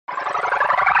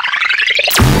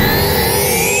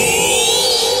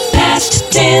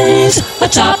Tens, a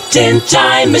top 10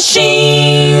 time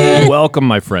machine. Welcome,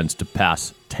 my friends, to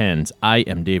Past Tens. I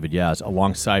am David Yaz.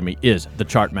 Alongside me is the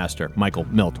Chartmaster, Michael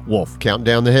Milt Wolf. Counting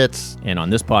down the hits. And on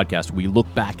this podcast, we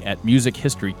look back at music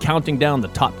history, counting down the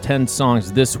top 10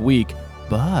 songs this week,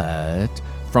 but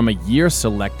from a year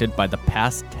selected by the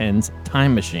Past Tens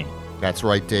time machine. That's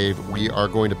right, Dave. We are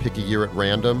going to pick a year at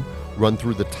random, run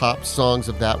through the top songs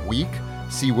of that week,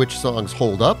 see which songs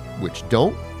hold up, which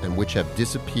don't, and which have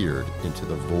disappeared into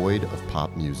the void of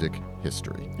pop music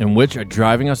history. And which are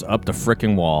driving us up the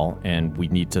frickin' wall, and we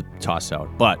need to toss out.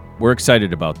 But we're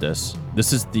excited about this.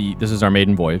 This is our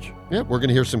maiden voyage. Yeah, we're going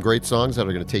to hear some great songs that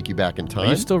are going to take you back in time. Are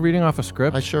you still reading off a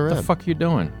script? I sure am. What the fuck are you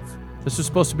doing? This is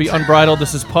supposed to be unbridled.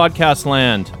 This is podcast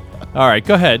land. All right,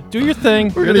 go ahead. Do your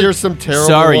thing. We're going to hear some terrible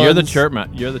Sorry, ones. you're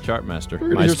the Chartmaster. We're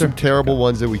going to hear some terrible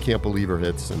ones that we can't believe are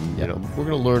hits, and you know, we're going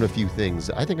to learn a few things.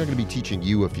 I think I'm going to be teaching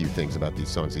you a few things about these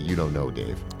songs that you don't know,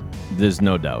 Dave. There's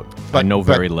no doubt. I But- know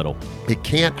very but- little. It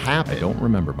can't happen I don't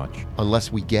remember much.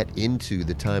 unless we get into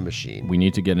the time machine We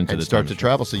need to get into and the start time to machine.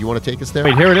 travel. So you want to take us there?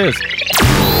 Wait, here it is.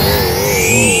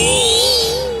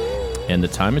 And the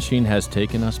time machine has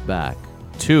taken us back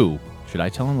to. Should I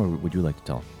tell him, or would you like to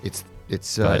tell him?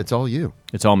 It's all you.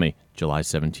 It's all me. July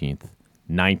 17th,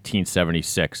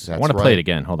 1976. I That's want to play it right.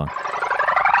 again. Hold on.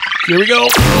 Here we go.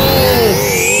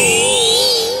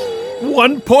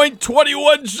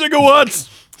 1.21 gigawatts.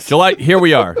 July. Here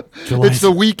we are. July. It's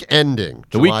the week ending,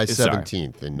 The week- July sorry.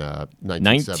 17th in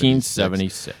 1976.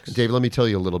 1976. Dave, let me tell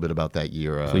you a little bit about that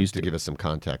year Please to do. give us some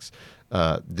context.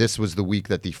 This was the week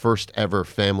that the first ever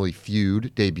Family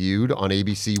Feud debuted on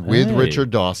ABC with Hey. Richard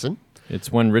Dawson. It's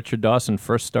when Richard Dawson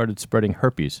first started spreading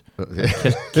herpes.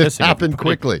 This Kissing happened everybody.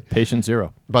 quickly. Patient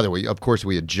zero. By the way, of course,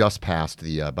 we had just passed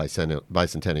the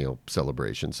bicentennial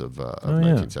celebrations of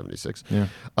 1976. Yeah.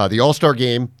 The All-Star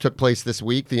Game took place this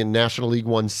week. The National League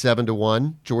won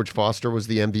 7-1. George Foster was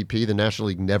the MVP. The National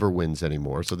League never wins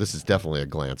anymore, so this is definitely a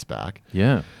glance back.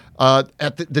 Yeah.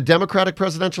 At the Democratic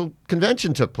Presidential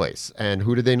Convention took place, and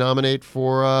who did they nominate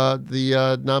for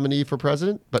the nominee for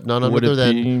president? But none Would other it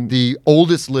than the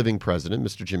oldest living president,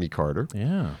 Mr. Jimmy Carter.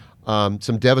 Yeah.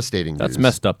 Some devastating That's news.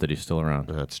 messed up that he's still around.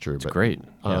 That's true. It's but, great.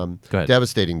 Yeah. Go ahead.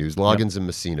 Devastating news. Loggins and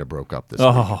Messina broke up this week.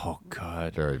 Oh,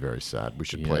 God. Very, very sad. We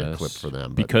should play a Yes. clip for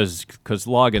them. But, Because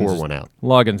Loggins. Pour one out.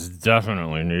 Loggins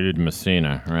definitely needed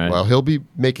Messina, right? well, he'll be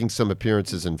making some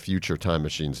appearances in future time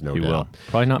machines, no he doubt. will.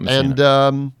 Probably not Messina.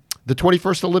 And the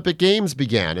 21st Olympic Games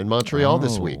began in Montreal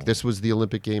this Oh. week. This was the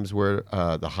Olympic Games where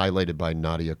highlighted by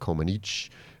Nadia Comaneci,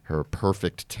 her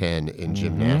perfect 10 in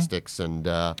gymnastics. And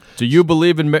Do you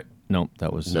believe in... No,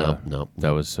 that was... No. That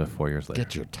was 4 years later.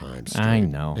 get your time straight. I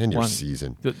know. And your One-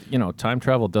 season. Time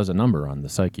travel does a number on the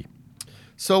psyche.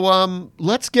 So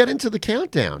let's get into the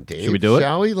countdown, Dave. Should we do it?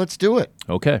 Shall we? Let's do it.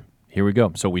 Okay, here we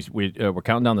go. So we're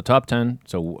counting down the top 10.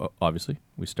 So obviously,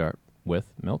 we start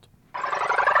with Milt.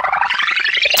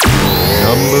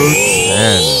 Number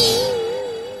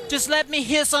 10. Just let me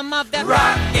hear some of that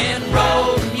rock and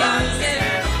roll music.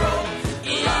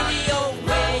 Any old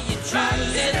way you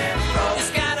choose it.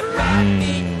 It's got a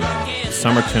rock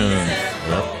Summer tunes.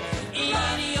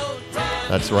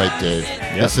 That's right, Dave.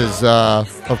 This is,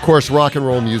 of course, rock and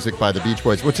roll music by the Beach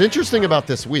Boys. What's interesting about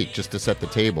this week, just to set the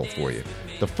table for you,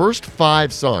 the first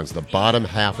 5 songs, the bottom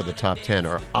half of the top 10,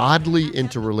 are oddly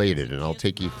interrelated, and I'll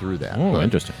take you through that. Oh, But-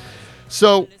 interesting.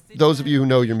 So, those of you who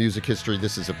know your music history,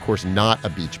 this is, of course, not a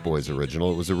Beach Boys original.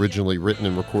 It was originally written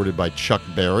and recorded by Chuck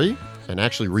Berry and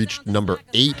actually reached number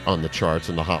 8 on the charts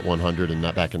in the Hot 100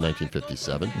 back in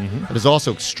 1957. It is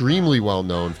also extremely well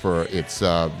known for its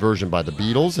version by the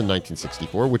Beatles in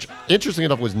 1964, which, interesting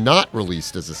enough, was not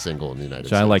released as a single in the United Which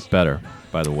States. I like better,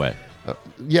 by the way.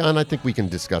 Yeah, and I think we can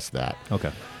discuss that.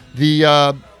 Okay.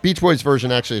 The Beach Boys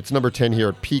version, actually, it's number 10 here.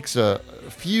 It peaks a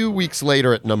few weeks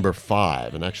later at number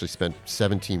 5 and actually spent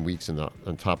 17 weeks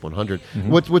on top 100.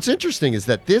 What's interesting is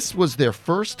that this was their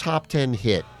first top 10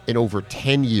 hit in over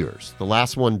 10 years. The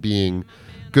last one being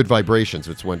Good Vibrations,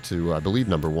 which went to, I believe,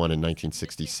 number 1 in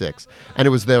 1966. And it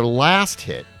was their last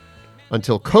hit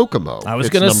until Kokomo. I was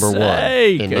hits going to number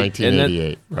say. 1 in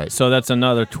 1988. Right. So that's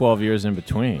another 12 years in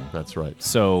between. That's right.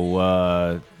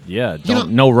 So, yeah, know-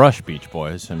 no rush, Beach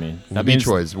Boys. I mean, The that Beach means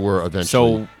Boys were eventually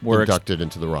So we're inducted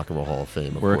into the Rock and Roll Hall of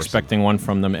Fame. Of we're course. expecting one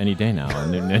from them any day now.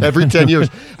 And Every 10 years.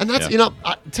 And that's, Yeah.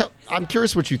 I'm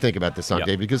curious what you think about this song, Yeah.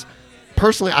 Dave, because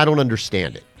personally, I don't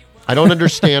understand it. I don't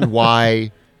understand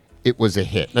why it was a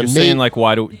hit. You're saying, like,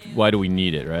 why do we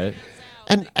need it, right?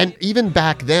 And even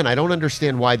back then, I don't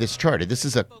understand why this charted. This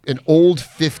is an old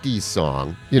 50s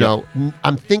song. You know,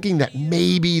 I'm thinking that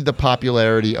maybe the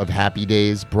popularity of Happy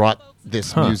Days brought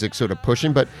this music sort of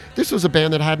pushing, but this was a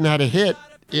band that hadn't had a hit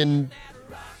in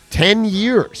 10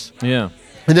 years. Yeah.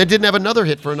 And then didn't have another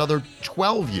hit for another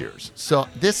 12 years. So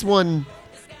this one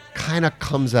kind of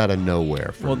comes out of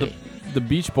nowhere for me. The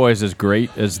Beach Boys, as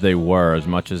great as they were, as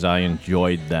much as I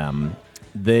enjoyed them,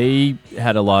 they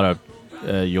had a lot of,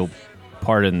 you'll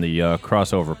pardon the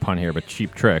crossover pun here, but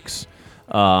cheap tricks.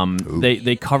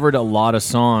 They covered a lot of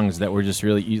songs that were just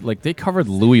really like they covered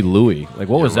Louie Louie. Like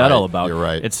what was that all about? You're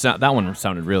right. That one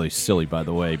sounded really silly, by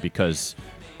the way, because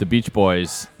the Beach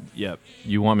Boys. Yeah,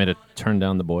 you want me to turn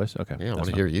down the boys? Okay, Yeah, I want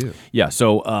to hear you. Yeah,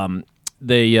 so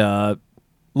they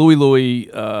Louie Louie.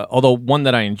 Although one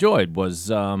that I enjoyed was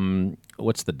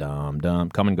what's the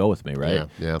Come and Go With Me, right?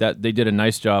 Yeah. That they did a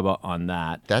nice job on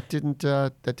that. That didn't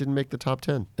make the top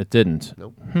 10. It didn't.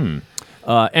 Nope.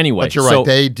 Anyway, But you're so,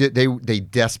 right. They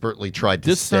desperately tried to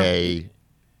This song- stay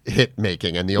hit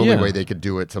making, and the only Yeah. way they could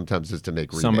do it sometimes is to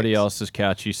make remakes. somebody else's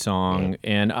catchy song,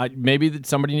 and maybe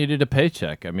somebody needed a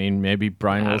paycheck. I mean, maybe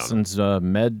Brian Wilson's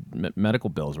medical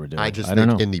bills were due. I just don't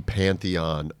think know. in the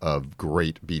pantheon of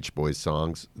great Beach Boys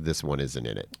songs, this one isn't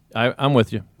in it. I'm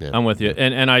with you. Yeah. I'm with you,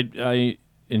 and I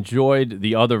enjoyed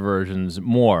the other versions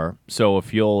more. So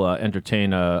if you'll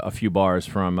entertain a few bars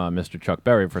from Mr. Chuck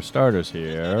Berry for starters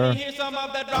here,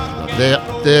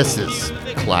 This is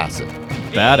classic.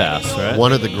 badass, right?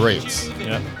 One of the greats.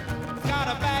 Yeah.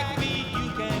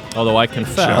 Although I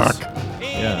confess, Chuck.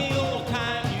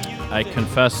 I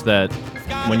confess that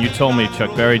when you told me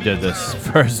Chuck Berry did this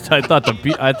first, I thought the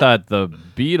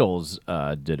Beatles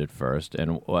did it first,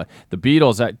 and the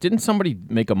Beatles didn't somebody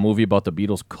make a movie about the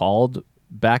Beatles called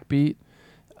Backbeat?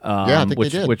 Yeah, I think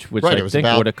which they did. which Right, it I was think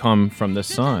about- would have come from this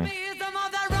song.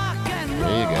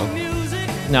 There you go.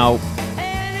 Now,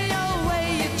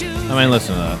 I mean,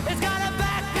 listen to that.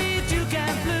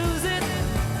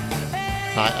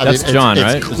 I That's mean, John,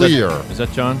 it's right? clear. Is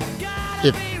that John?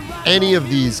 If any of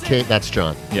these came, that's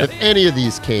John. Yeah. If any of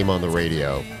these came on the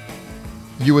radio,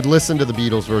 you would listen to the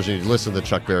Beatles version, you'd listen to the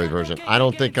Chuck Berry version. I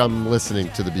don't think I'm listening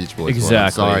to the Beach Boys one. I'm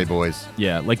Exactly. sorry, boys.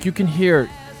 Yeah, like you can hear.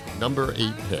 Number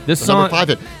 8 hit. This The song- number 5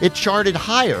 hit. It charted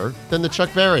higher than the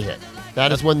Chuck Berry hit.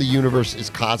 That is when the universe is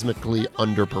cosmically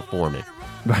underperforming.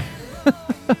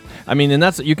 I mean,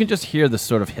 and you can just hear the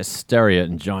sort of hysteria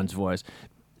in John's voice.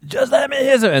 Just let me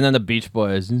hear some, and then the Beach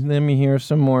Boys. Let me hear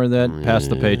some more of that. Pass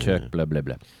the paycheck. Blah blah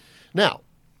blah. Now,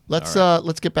 let's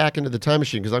get back into the time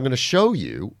machine because I'm going to show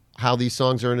you how these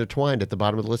songs are intertwined at the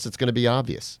bottom of the list. It's going to be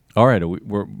obvious. All right,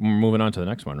 we're moving on to the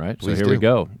next one, right? Please so here we do.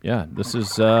 go. Yeah, this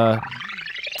is. Go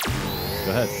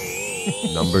ahead.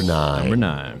 Number 9. Number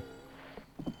 9.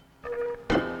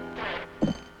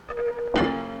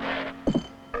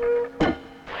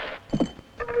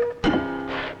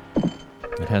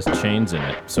 It has chains in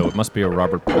it, so it must be a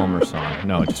Robert Palmer song.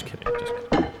 No, just kidding. Just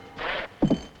kidding.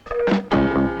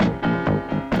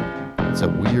 It's a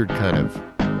weird kind of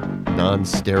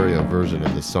non-stereo version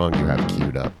of the song you have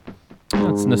queued up.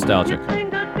 It's nostalgic.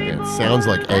 Yeah, it sounds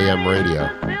like AM radio.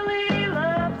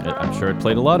 I'm sure it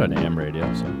played a lot on AM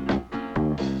radio. So.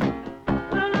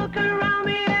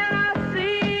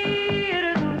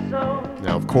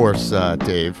 Now, of course,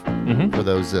 Dave, for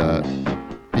those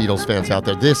Beatles fans out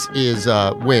there, this is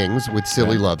Wings with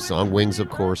Silly Love Song. Wings, of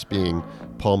course, being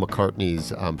Paul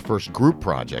McCartney's first group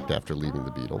project after leaving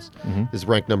the Beatles. Is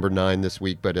ranked number 9 this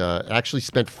week, but actually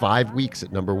spent 5 weeks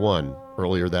at number 1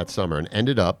 earlier that summer and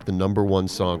ended up the number 1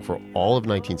 song for all of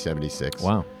 1976.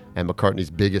 Wow. And McCartney's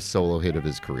biggest solo hit of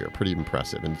his career. Pretty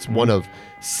impressive. And it's one of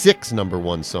 6 number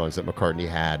 1 songs that McCartney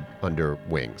had under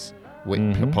Wings.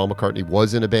 Paul McCartney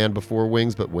was in a band before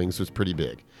Wings, but Wings was pretty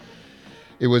big.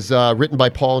 It was written by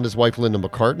Paul and his wife Linda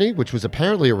McCartney, which was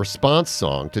apparently a response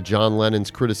song to John Lennon's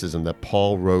criticism that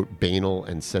Paul wrote banal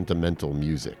and sentimental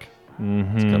music.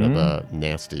 It's kind of a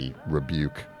nasty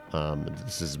rebuke.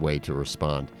 This is his way to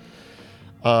respond.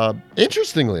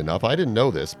 Interestingly enough, I didn't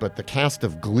know this, but the cast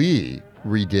of Glee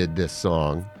redid this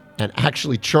song and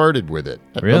actually charted with it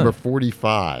at Really? number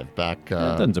 45 back.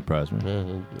 That doesn't surprise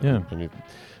me. Yeah.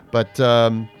 But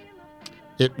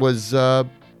it was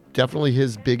definitely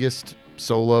his biggest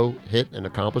solo hit and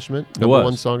accomplishment. Number was.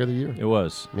 1 song of the year. It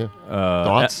was. Yeah.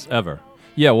 Thoughts? Ever.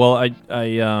 Yeah, well,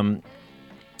 I'm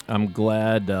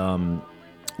glad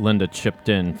Linda chipped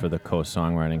in for the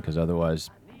co-songwriting because otherwise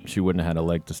she wouldn't have had a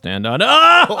leg to stand on.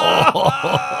 Oh!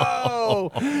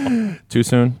 Too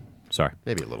soon? Sorry.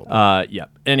 Maybe a little bit. Yeah.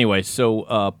 Anyway,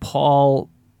 so Paul,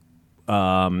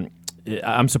 I'm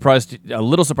surprised, a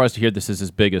little surprised to hear this is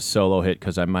his biggest solo hit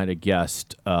because I might have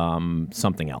guessed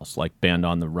something else like Band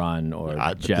on the Run or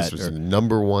Jet. This was or, the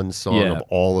number 1 song Yeah. of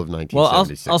all of Well,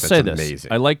 1976. I'll That's say this.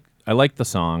 amazing. I like the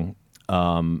song.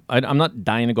 I'm not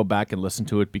dying to go back and listen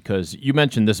to it because you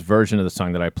mentioned this version of the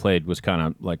song that I played was kind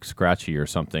of like scratchy or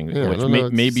something, Yeah, I which don't know,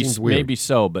 it maybe seems weird. maybe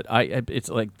so. But it's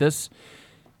like this.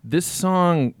 This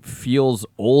song feels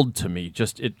old to me.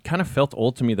 Just it kind of felt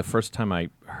old to me the first time I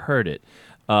heard it.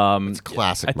 It's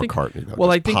classic I think- McCartney, though. well,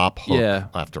 Just I think- pop hook yeah.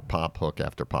 after pop hook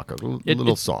after pop hook. A little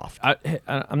It's- soft.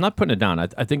 I'm not putting it down. I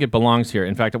think it belongs here.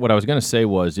 In fact, what I was going to say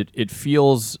was it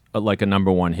feels like a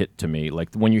number one hit to me.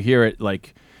 Like when you hear it,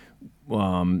 like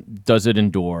does it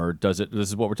endure? Does it? This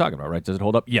is what we're talking about, right? Does it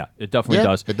hold up? Yeah, it definitely Yeah,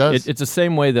 does. it does. It's the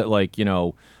same way that like you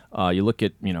look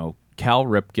at Cal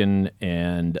Ripken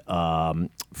and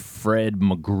Fred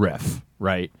McGriff,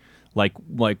 right? Like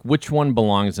which one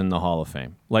belongs in the Hall of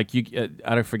Fame? Like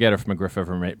I don't forget if McGriff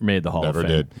ever made the Hall of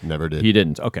Fame. Never did. He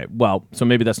didn't. Okay. Well, so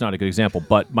maybe that's not a good example.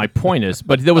 But my point is,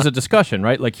 but there was a discussion,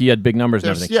 right? Like he had big numbers and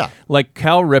There's- everything. yeah. Like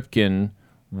Cal Ripken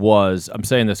was. I'm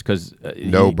saying this because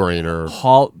No brainer.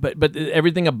 but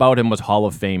everything about him was Hall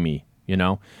of Famey,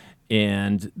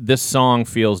 And this song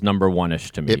feels number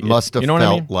one-ish to me. It must have you know what I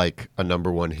felt mean? like a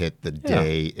number one hit the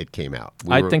day it came out.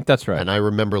 I think that's right. And I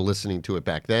remember listening to it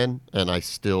back then, and I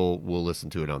still will listen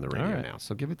to it on the radio All right. now.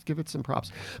 So give it some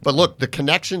props. But look, the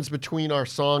connections between our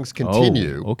songs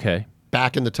continue. Oh, okay.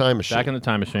 Back in the Time Machine. Back in the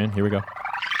Time Machine. Here we go.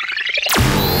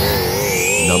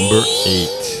 Number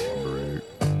 8.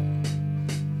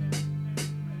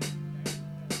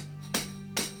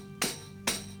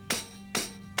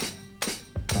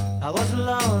 I was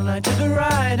alone, I took a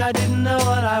ride, I didn't know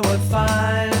what I would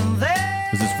find there.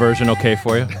 Is this version okay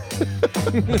for you?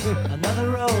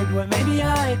 Another road where maybe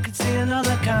I could see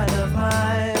another kind of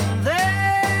mind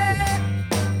there.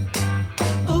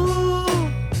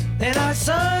 Ooh, then I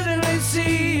suddenly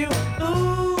see you.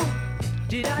 Ooh,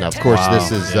 did I Now, of tell course,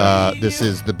 Wow. this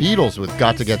is the Beatles with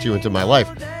 "Got to Get You Into My Life,"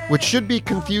 which should be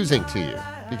confusing to you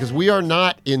because we are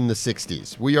not in the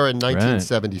 '60s. We are in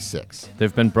 1976.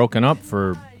 They've been broken up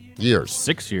for Years.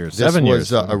 6 years, This 7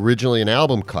 was years. originally an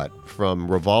album cut from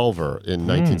Revolver in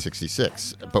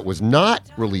 1966, but was not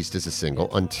released as a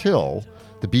single until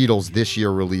the Beatles this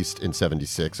year released in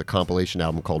 '76 a compilation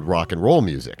album called Rock and Roll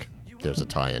Music. There's a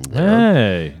tie-in there.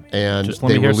 Hey. And Just let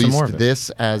they me hear some more released of it. this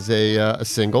as a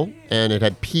single, and it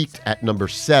had peaked at number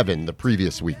 7 the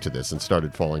previous week to this and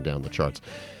started falling down the charts.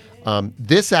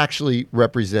 This actually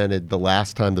represented the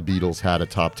last time the Beatles had a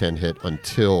top 10 hit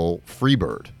until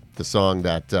Freebird, the song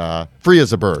that Free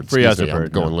as a Bird. Free excuse as a me, I'm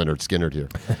Bird, going no. Leonard Skinner here.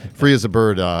 Free as a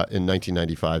Bird in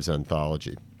 1995's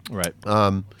anthology. Right.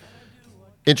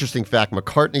 Interesting fact,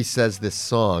 McCartney says this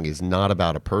song is not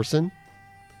about a person.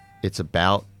 It's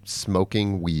about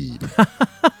smoking weed.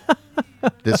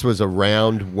 This was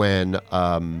around when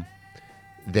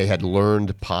they had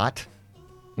learned pot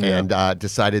and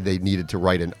decided they needed to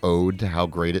write an ode to how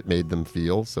great it made them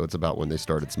feel. So it's about when they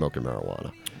started smoking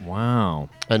marijuana. Wow.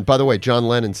 And by the way, John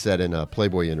Lennon said in a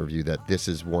Playboy interview that this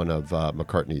is one of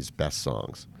McCartney's best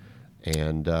songs.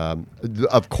 And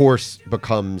of course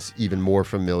becomes even more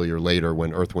familiar later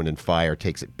when Earth, Wind & Fire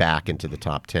takes it back into the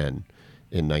top 10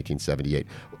 in 1978.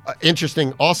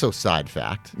 Interesting also side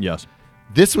fact, Yes.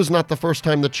 this was not the first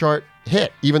time the chart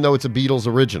hit, even though it's a Beatles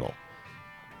original.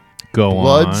 Go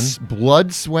on.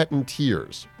 Blood, Sweat, and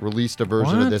Tears released a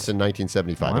version of What? this in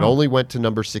 1975. It Wow. only went to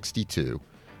number 62.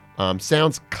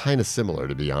 Sounds kind of similar,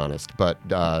 to be honest, but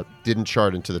didn't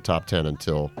chart into the top 10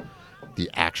 until the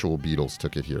actual Beatles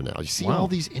took it here now. You see Wow. all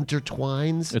these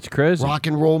intertwines? It's crazy. Rock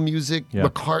and roll music, Yeah.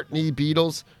 McCartney,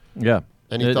 Beatles. Yeah.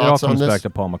 Any it all thoughts on comes this? back to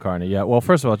Paul McCartney. Yeah. Well,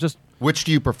 first of all, just Which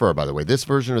do you prefer, by the way, this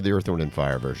version or the Earth, Wind &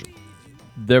 Fire version?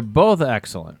 they're both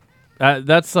excellent.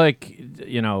 That's like,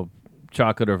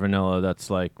 chocolate or vanilla. That's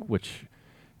like which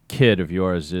kid of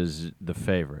yours is the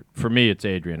favorite? For me, it's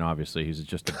Adrian. Obviously, he's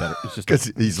just a better.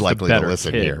 Because he's likely to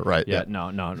listen kid. here, right? Yeah. No.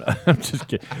 I'm just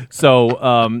kidding. So,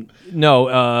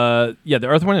 no. Yeah, the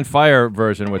Earth, Wind, and Fire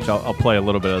version, which I'll play a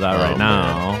little bit of that right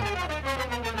now.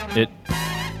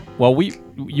 Well,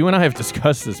 you and I have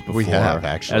discussed this before. We have,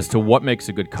 actually. As to what makes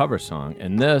a good cover song,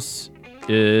 and this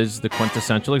is the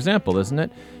quintessential example, isn't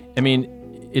it? I mean,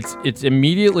 it's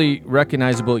immediately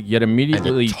recognizable, yet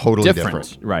immediately totally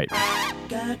different. Right.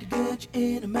 Got to get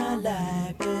you into my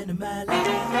life, into my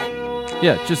life.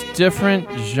 Yeah, just different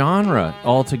genre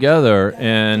altogether,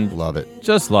 and Love it.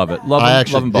 just love it. Love I them,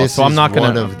 actually- love them both. this So I'm is not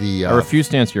one gonna. of the, I refuse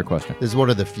to answer your question. This is one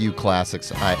of the few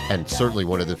classics, and certainly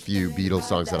one of the few Beatles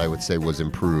songs that I would say was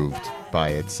improved by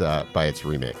its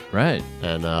remake. Right.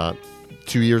 And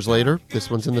 2 years later, this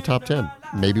one's in the top 10.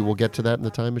 Maybe we'll get to that in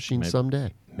the Time Machine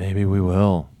someday. Maybe we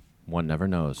will. One never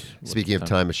knows. Speaking of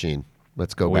Time Machine,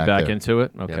 let's go Are we back back there. into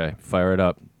it? Okay, fire it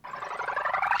up.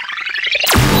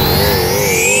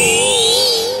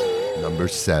 Number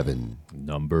Number 7.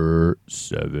 Number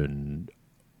 7.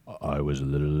 I was a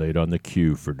little late on the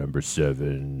queue for number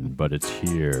 7, but it's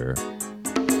here.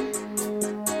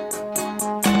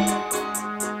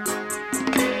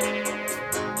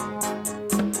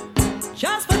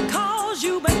 Just because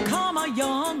you become a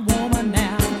young woman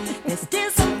now, there's still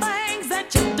some things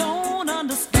that you don't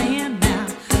understand now.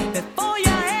 Before you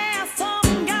ask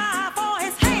some guy for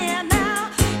his hand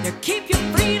now, you keep your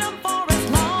freedom for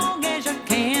as long as you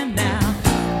can now.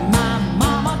 My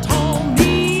mama told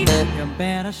me you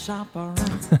better shop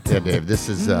around. Yeah, Dave, this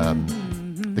is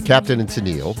the Captain and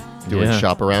Tennille doing Yeah.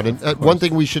 Shop Around. And one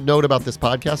thing we should note about this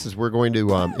podcast is we're going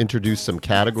to introduce some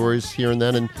categories here and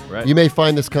then. And Right. you may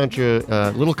find this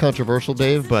a little controversial,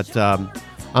 Dave, but I'm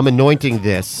anointing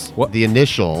this, What? the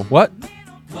initial. What?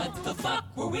 What the fuck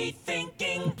were we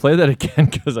thinking? Play that again,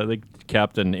 because I think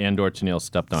Captain and/or Tennille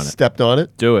stepped on it. Stepped on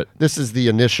it. Do it. This is the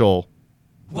initial.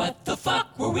 What the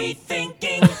fuck were we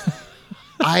thinking?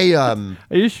 I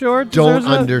Are you sure? it don't deserves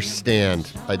that?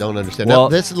 understand. I don't understand. Well-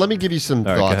 Now, let me give you some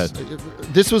All right, go thoughts.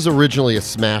 This was originally a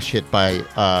smash hit by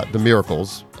the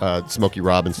Miracles, Smokey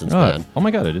Robinson's band. Oh my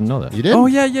God, I didn't know that. You didn't? Oh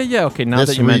yeah. Okay, now This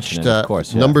that you mention reached it, of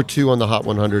course. Yeah. number 2 on the Hot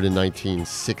 100 in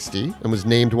 1960 and was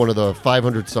named one of the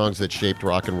 500 songs that shaped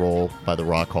rock and roll by the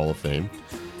Rock Hall of Fame.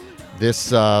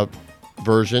 This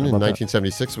version in about that?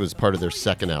 1976 was part of their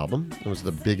second album. It was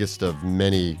the biggest of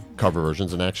many cover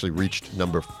versions and actually reached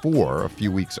number 4 a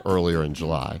few weeks earlier in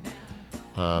July.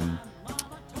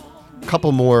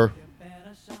 Couple more.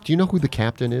 Do you know who the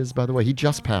Captain is, by the way? He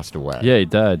just passed away. Yeah, he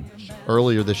died.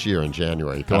 Earlier this year in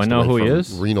January. He Do I passed know away who he from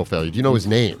is? renal failure. Do you know his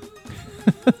name?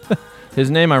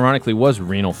 His name, ironically, was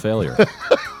Renal Failure.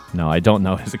 No, I don't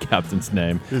know his captain's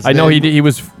name. His I know name- he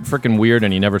was freaking weird,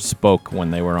 and he never spoke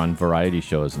when they were on variety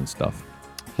shows and stuff.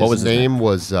 What was His his name?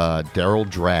 Was Daryl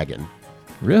Dragon.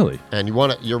 Really? And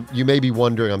you may be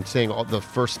wondering, I'm saying all the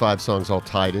first 5 songs all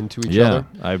tied into each Yeah, other.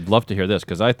 I'd love to hear this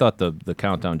because I thought the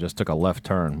countdown just took a left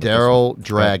turn. with this Daryl one.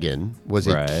 Dragon was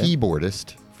Right. a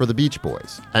keyboardist for the Beach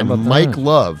Boys. And about Mike that?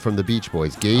 Love from the Beach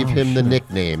Boys gave Oh, him the sure.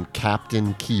 nickname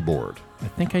Captain Keyboard. I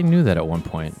think I knew that at one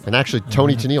point. And actually,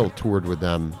 Tony Tennille toured with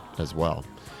them as well.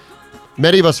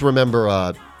 Many of us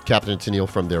remember Captain and Tennille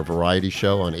from their variety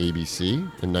show on ABC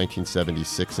in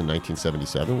 1976 and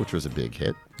 1977, which was a big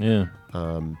hit. Yeah.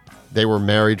 They were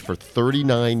married for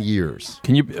 39 years.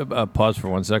 Can you pause for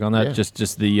 1 sec on that? Yeah.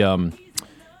 Just the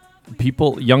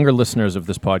people, younger listeners of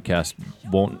this podcast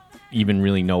won't even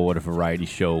really know what a variety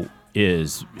show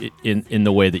is in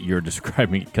the way that you're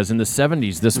describing it. Because in the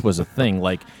 70s, this was a thing.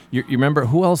 Like, you remember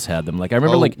who else had them? Like, I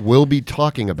remember, like, we'll be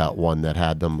talking about one that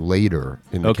had them later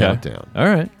in the okay. countdown. All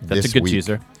right. That's This a good week.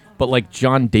 teaser. But, like,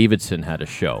 John Davidson had a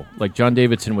show. Like, John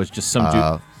Davidson was just some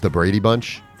dude. The Brady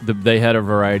Bunch. They had a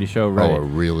variety show, right? Oh, a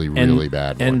really, really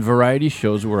bad one. And variety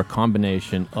shows were a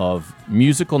combination of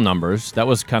musical numbers. That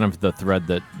was kind of the thread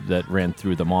that ran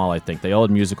through them all, I think. They all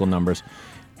had musical numbers.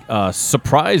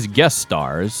 Surprise guest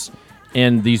stars,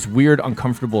 and these weird,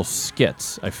 uncomfortable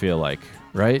skits, I feel like,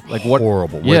 right? Like what?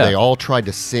 Horrible. Yeah. Where they all tried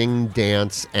to sing,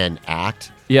 dance, and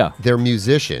act. Yeah. They're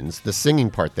musicians. The singing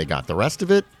part they got. The rest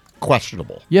of it,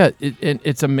 questionable. Yeah,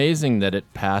 it's amazing that it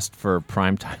passed for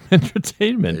primetime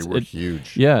entertainment. They were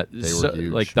huge. Yeah, They were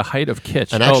huge. like the height of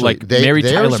kitsch. And actually, like Mary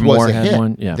theirs Tyler was Moore a had hit.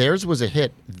 one. Yeah, Theirs was a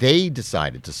hit. They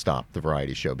decided to stop the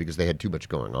variety show because they had too much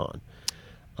going on.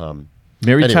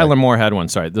 Mary Anyway. Tyler Moore had one.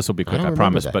 Sorry, this will be quick, don't I remember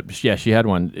promise. that. But yeah, she had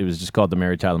one. It was just called the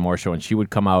Mary Tyler Moore Show, and she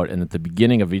would come out, and at the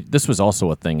beginning of this was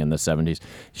also a thing in the 70s.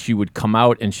 She would come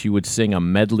out and she would sing a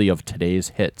medley of today's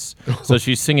hits. So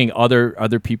she's singing other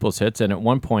people's hits, and at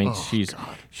one point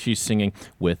she's singing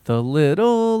 "With a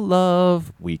little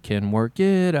love, we can work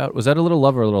it out." Was that a little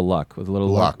love or a little luck? With a little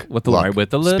Luck. With the Luck. right,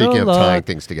 with a little Speaking of luck. tying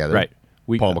things together. right?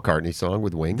 Paul McCartney song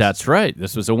with Wings. That's right.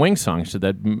 This was a Wings song, so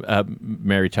that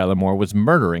Mary Tyler Moore was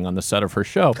murdering on the set of her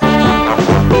show.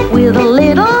 With a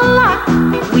little luck,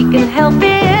 we can help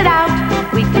it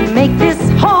out. We can make this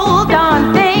whole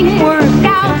darn thing work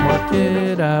out. Work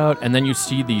it out. And then you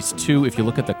see these two, if you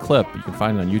look at the clip, you can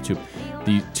find it on YouTube,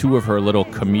 the two of her little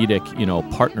comedic,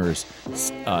 partners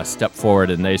step forward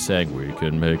and they sang, "We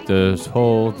can make this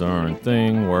whole darn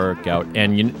thing work out."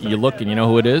 And you look and you know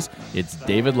who it is? It's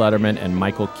David Letterman and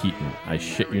Michael Keaton. I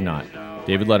shit you not.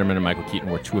 David Letterman and Michael Keaton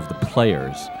were two of the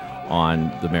players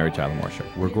on the Mary Tyler Moore Show.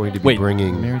 We're going to be Wait,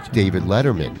 bringing Mary Tyler- David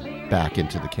Letterman back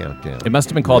into the countdown. It must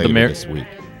have been called the later Mary... this week.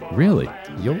 Really?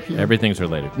 You'll hear. Everything's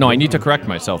related. No, I need to correct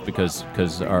myself because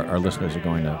our listeners are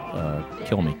going to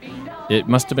kill me. It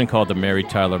must have been called the Mary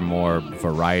Tyler Moore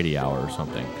Variety Hour or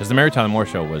something. Because the Mary Tyler Moore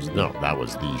Show was No, that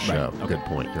was the show. Okay. Good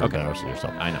point. You're Okay. embarrassing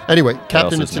yourself. I know. Anyway, else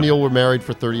Captain and is new? Tennille were married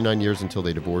for 39 years until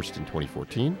they divorced in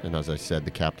 2014. And as I said,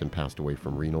 the captain passed away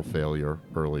from renal failure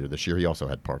earlier this year. He also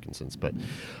had Parkinson's. But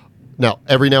now,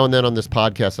 every now and then on this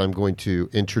podcast, I'm going to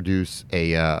introduce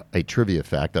a trivia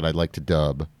fact that I'd like to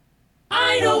dub.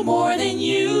 I know more than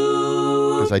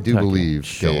you. Because I do Okay, believe,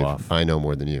 show Dave, off. I know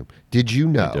more than you. Did you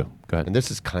know, do. Go ahead. and this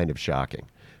is kind of shocking,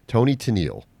 Tony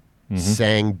Tennille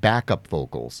sang backup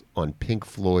vocals on Pink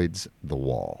Floyd's The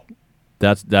Wall.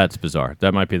 That's bizarre.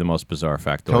 That might be the most bizarre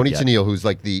fact. Tony yet. Tennille, who's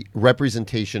like the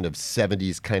representation of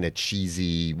 70s kind of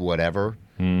cheesy whatever,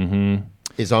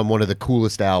 is on one of the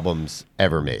coolest albums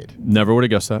ever made. Never would have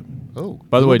guessed that. Oh,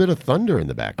 By the a way- little bit of thunder in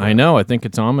the background. I know. I think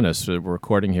it's ominous. We're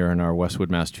recording here in our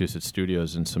Westwood, Massachusetts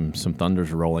studios, and some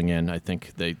thunder's rolling in. I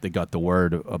think they got the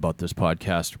word about this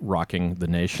podcast rocking the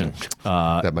nation.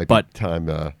 That might but be time.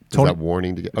 Is Tony- that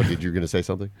warning to get? Oh, did you going to say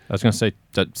something? I was going to say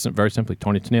that very simply,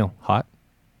 Tony Tennille, hot.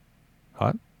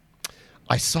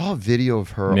 I saw a video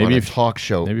of her Maybe on a if- talk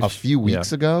show maybe a if- few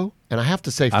weeks yeah. ago, and I have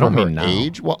to say, I for don't her mean now.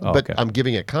 age, well, Oh, but okay. I'm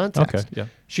giving it context. Okay, yeah.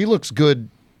 She looks good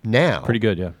now. Pretty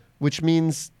good, yeah. Which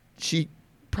means she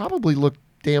probably looked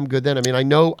damn good then. I mean, I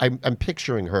know I'm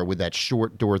picturing her with that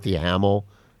short Dorothy Hamill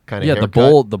kind of Yeah,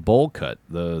 haircut. the bowl cut,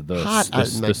 the Hot, the, might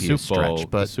the be a soup bowl,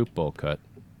 stretch, but- the soup bowl cut.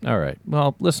 All right.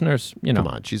 Well, listeners, you know,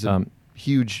 Come on, she's a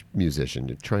huge musician.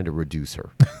 You're trying to reduce her.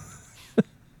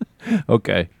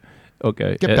 okay.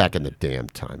 Get back in the damn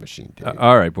time machine, Dave.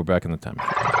 All right, we're back in the time.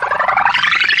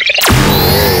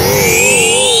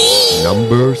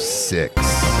 Number 6.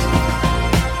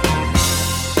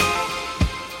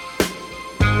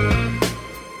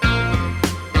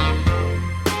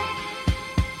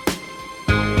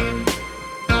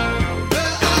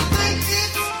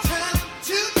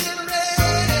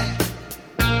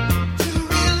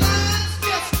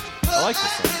 I like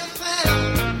this song.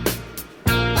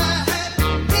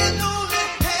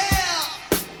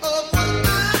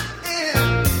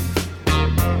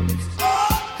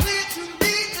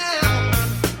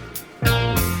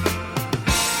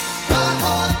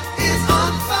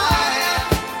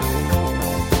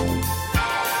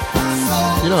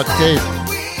 You know, Dave,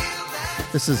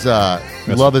 this is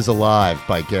Love is Alive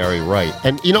by Gary Wright.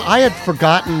 And, you know, I had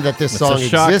forgotten that this It's song a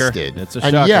shocker. existed. It's a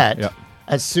and shocker. yet, Yep.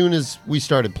 as soon as we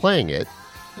started playing it,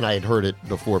 and I had heard it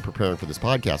before preparing for this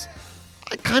podcast,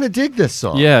 I kind of dig this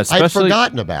song. Yeah, I had especially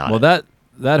forgotten about well, it.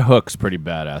 that hook's pretty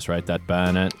badass, right? That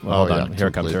bayonet. Well, hold yeah, on. Here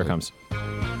it comes. Here it completely.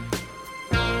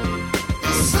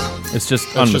 comes. It's just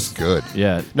It's just good.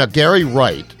 Yeah. Now, Gary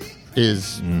Wright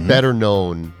is Mm-hmm. better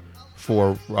known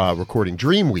for recording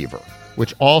Dreamweaver,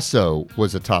 which also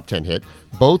was a top 10 hit.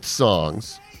 Both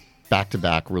songs,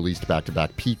 back-to-back, released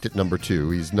back-to-back, peaked at number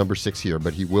 2. He's number 6 here,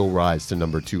 but he will rise to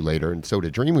number 2 later, and so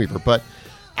did Dreamweaver. But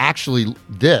actually,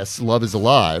 this, Love is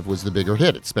Alive, was the bigger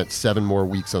hit. It spent 7 more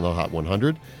weeks on the Hot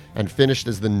 100 and finished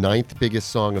as the 9th biggest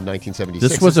song of 1976.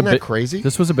 This was Isn't a that big crazy?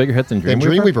 This was a bigger hit than Than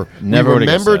Dreamweaver. Dreamweaver. Never we would've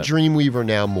guessed remember that. Dreamweaver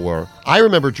now more. I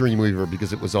remember Dreamweaver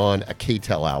because it was on a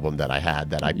K-Tel album that I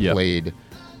had that I Yep. played.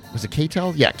 Was it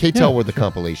K-Tel? Yeah, K-Tel Yeah, were the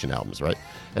compilation albums, right?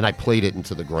 And I played it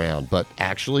into the ground. But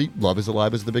actually, Love is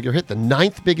Alive is the bigger hit. The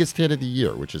 9th biggest hit of the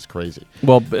year, which is crazy.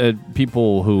 Well,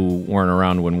 people who weren't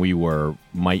around when we were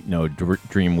might know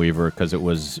Dreamweaver because it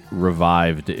was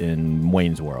revived in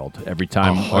Wayne's World. Every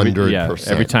time,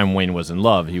 100%. every time Wayne was in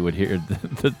love, he would hear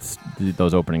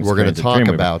those opening. We're going to strains of talk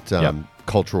Dreamweaver. about Yep.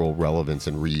 cultural relevance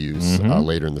and reuse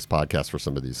later in this podcast for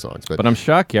some of these songs. But I'm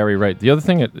shocked, Gary Wright. The other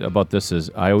thing about this is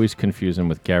I always confuse him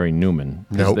with Gary Newman.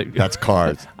 'Cause no, they- that's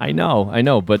Cars. I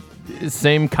know, but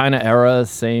same kind of era,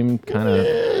 same kind of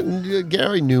And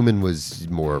Gary Newman was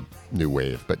more new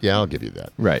wave, but yeah, I'll give you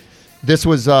that. right. This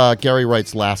was Gary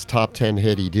Wright's last top 10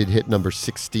 hit. He did hit number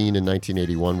 16 in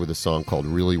 1981 with a song called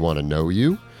Really Want to Know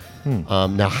You.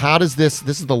 Now, how does this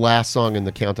is the last song in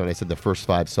the countdown. I said the first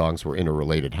 5 songs were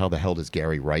interrelated. How the hell does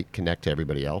Gary Wright connect to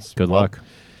everybody else? Good Well, luck.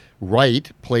 Wright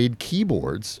played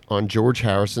keyboards on George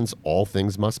Harrison's All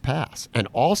Things Must Pass and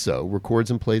also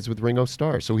records and plays with Ringo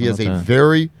Starr. So he has a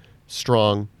very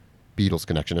strong Beatles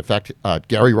connection. In fact,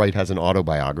 Gary Wright has an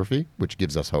autobiography, which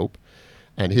gives us hope.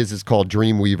 And his is called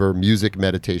Dreamweaver, Music,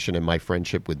 Meditation, and My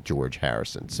Friendship with George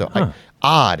Harrison. So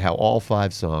odd how all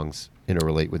 5 songs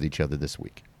interrelate with each other this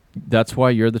week. That's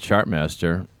why you're the chart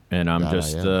master, and I'm That I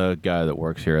just am. the guy that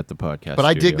works here at the podcast. But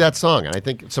I dig studio. that song, and I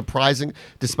think it's surprising,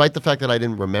 despite the fact that I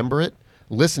didn't remember it,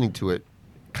 listening to it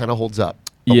kind of holds up.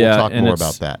 But we'll talk and more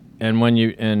it's- about that. And when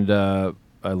you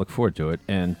I look forward to it.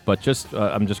 But just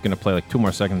I'm just going to play like 2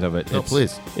 more seconds of it. Oh,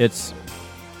 please. It's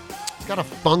got a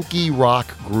funky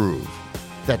rock groove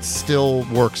that still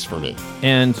works for me.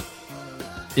 And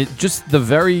it just the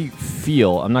very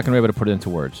feel. I'm not going to be able to put it into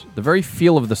words. The very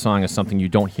feel of the song is something you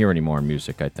don't hear anymore in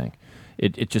music. I think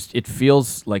it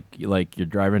feels like you're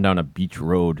driving down a beach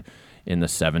road in the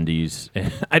 70s.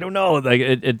 I don't know. Like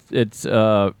it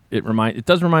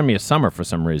does remind me of summer for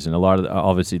some reason. A lot of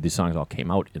obviously these songs all came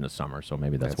out in the summer, so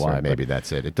maybe that's why. Right. Maybe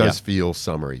that's it. It does feel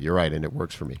summery. You're right, and it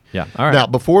works for me. Yeah. All right. Now,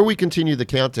 before we continue the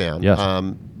countdown, Yes.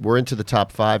 We're into the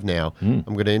top 5 now. I'm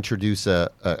going to introduce a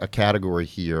category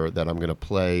here that I'm going to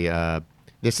play.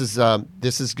 This is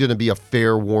going to be a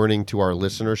fair warning to our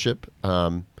listenership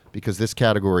because this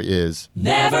category is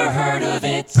Never heard of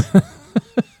it.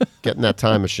 Get in that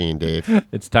time machine, Dave.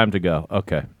 It's time to go.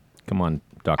 Okay. Come on,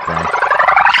 Doc Brown.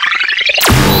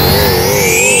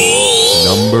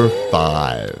 Number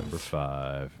 5. Number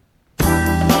 5.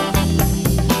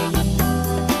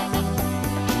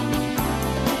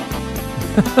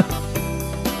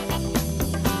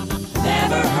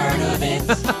 Never heard of it.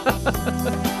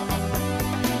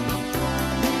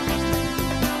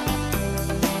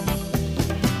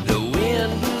 The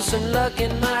wind blew some luck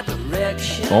in my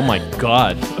direction. Oh my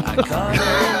God. I caught her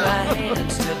in my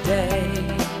hands today.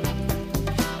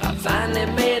 I finally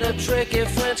made a tricky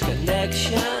French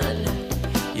connection.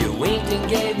 You winked and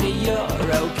gave me your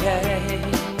okay.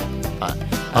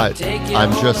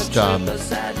 I'm just.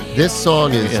 This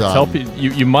song is.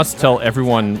 You must tell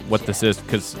everyone what this is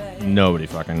because nobody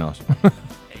fucking knows.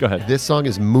 Go ahead. This song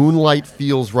is "Moonlight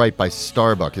Feels Right" by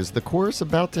Starbuck. Is the chorus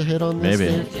about to hit on this?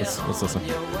 Maybe. Dave? Let's listen.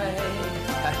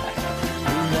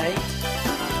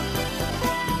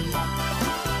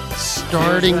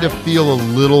 Starting to feel a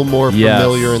little more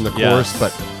familiar in the chorus,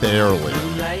 but barely.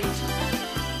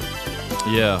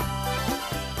 Yeah.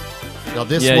 Now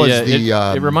this was the.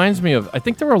 It reminds me of. I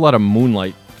think there were a lot of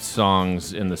Moonlight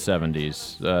songs in the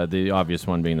 70s. The obvious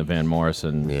one being the Van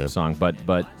Morrison song, but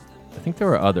I think there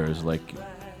were others like.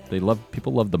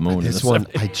 People love the moon. This in the one,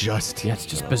 70s. it's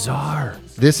just bizarre.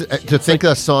 This to think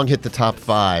a song hit the top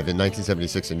 5 in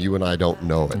 1976, and you and I don't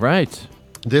know it. Right.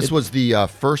 This was the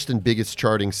first and biggest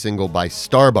charting single by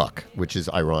Starbuck, which is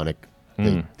ironic.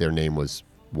 Their name was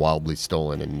wildly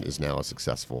stolen and is now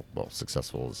successful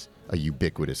as a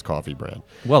ubiquitous coffee brand.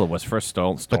 Well, it was first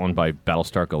stolen by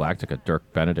Battlestar Galactica.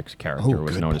 Dirk Benedict's character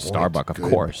was known as Starbuck, of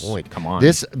course. Come on.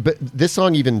 This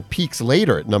song even peaks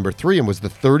later at number 3 and was the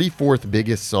 34th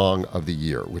biggest song of the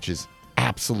year, which is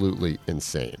absolutely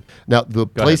insane. Now, the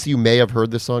place you may have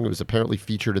heard this song, it was apparently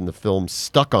featured in the film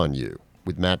Stuck on You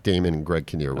with Matt Damon and Greg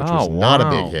Kinnear, which was not a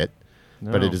big hit,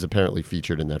 but it is apparently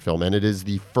featured in that film. And it is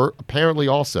apparently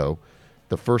also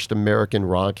the first American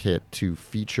rock hit to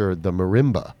feature the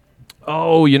marimba.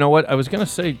 Oh, you know what? I was going to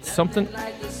say something.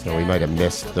 So we might have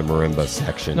missed the marimba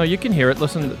section. No, you can hear it.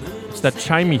 Listen, it's that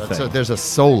chimey thing. So there's a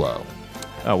solo.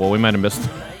 Oh, well, we might have missed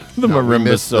the We marimba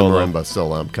missed solo. the marimba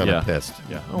solo. I'm kind of pissed.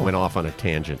 Yeah. Went off on a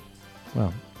tangent.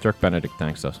 Well, Dirk Benedict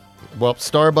thanks us. Well,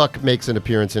 Starbuck makes an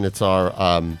appearance, and it's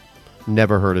our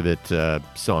never heard of it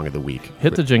song of the week.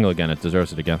 Hit the jingle again. It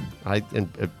deserves it again. I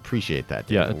appreciate that.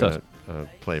 Dave. Yeah, it does.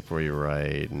 Play it for you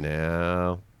right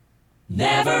now.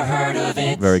 Never heard of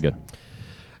it. Very good.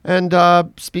 And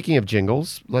speaking of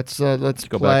jingles, let's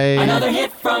go play. Another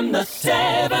hit from the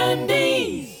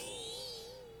 70s.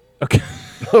 Okay.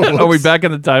 Are we back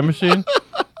in the time machine?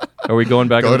 Are we going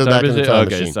back in the time machine? time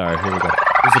Okay, machine. sorry. Here we go.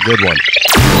 This is a good one.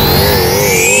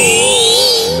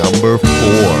 Number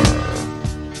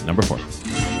 4. Number 4.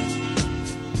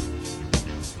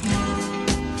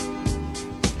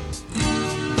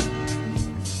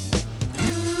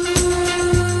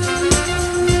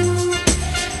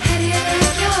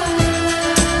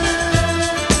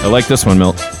 I like this one,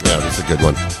 Milt. Yeah, this is a good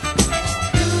one.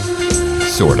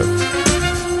 Sort of.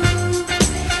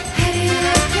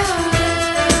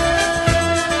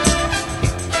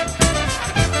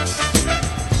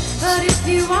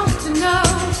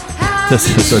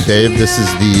 So, Dave, this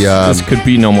is the. This could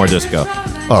be No More Disco.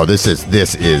 Oh, this is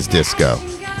disco.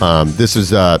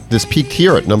 This peaked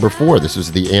here at number 4. This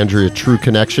was the Andrea True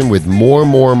Connection with More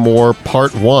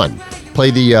Part 1.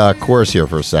 Play the chorus here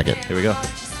for a second. Here we go.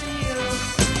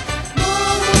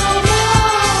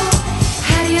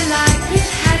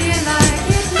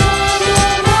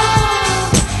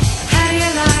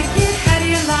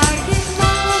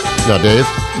 Now, Dave.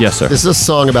 Yes, sir. This is a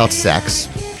song about sex,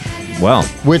 Well,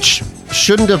 which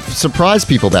shouldn't have surprised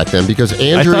people back then because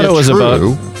Andrea I thought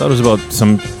it was about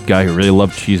some guy who really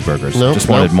loved cheeseburgers. No, Just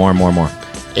wanted more and more and more.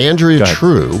 Andrea Go ahead.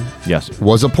 True Yes.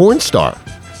 was a porn star.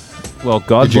 Well,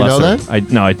 God Did you bless know her.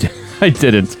 that? I I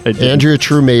didn't. Andrea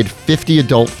True made 50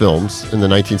 adult films in the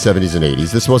 1970s and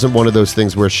 80s. This wasn't one of those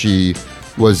things where she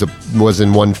was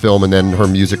in one film and then her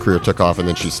music career took off and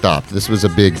then she stopped. This was a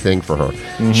big thing for her.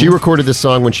 Mm-hmm. She recorded this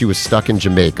song when she was stuck in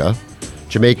Jamaica.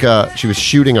 She was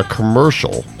shooting a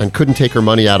commercial and couldn't take her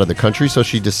money out of the country, so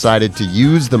she decided to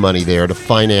use the money there to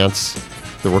finance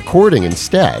the recording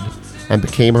instead, and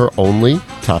became her only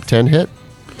top 10 hit.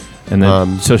 And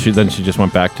then, so she just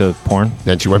went back to porn?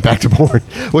 Then she went back to porn.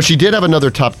 Well, she did have another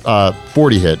top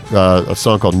 40 hit, a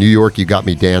song called New York, You Got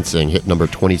Me Dancing, hit number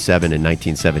 27 in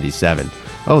 1977.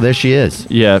 Oh, there she is.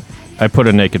 Yeah. I put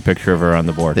a naked picture of her on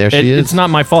the board. There she is. It's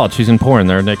not my fault. She's in porn.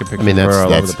 There are naked pictures of her all over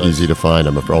the that's place. easy to find.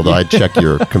 Although I check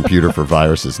your computer for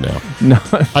viruses now. No.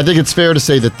 I think it's fair to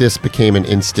say that this became an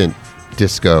instant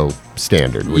disco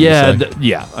standard. Would Yeah, you say?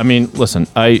 yeah. I mean, listen,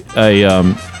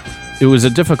 it was a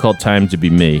difficult time to be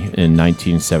me in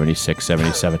 1976,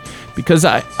 77, because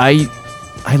I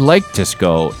liked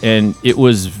disco, and it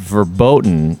was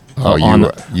verboten.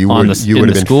 You would have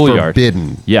been schoolyard.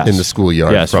 forbidden Yes. in the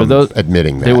schoolyard Yes, from for those,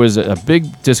 admitting that. There was a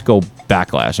big disco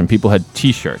backlash, and people had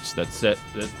T-shirts that said,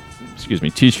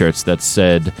 T-shirts that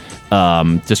said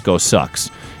 "Disco sucks."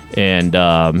 And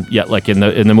like in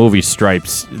the movie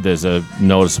Stripes, there's a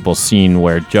noticeable scene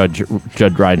where Judge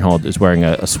Reinhold is wearing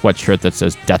a sweatshirt that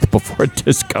says "Death Before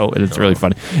Disco," and it's really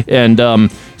funny. And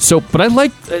but I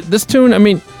like this tune. I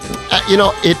mean,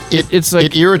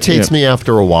 it irritates me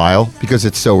after a while because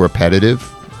it's so repetitive.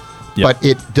 Yeah. But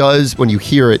it does, when you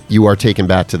hear it, you are taken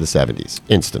back to the 70s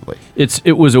instantly.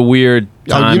 It was a weird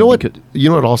time. You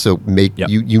know what also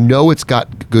you know it's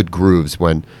got good grooves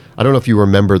when, I don't know if you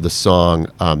remember the song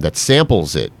that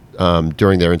samples it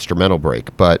during their instrumental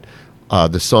break, but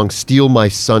the song "Steal My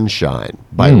Sunshine"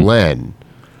 by Len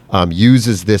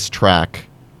uses this track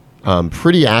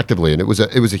pretty actively, and it was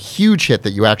a huge hit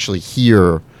that you actually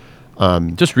hear.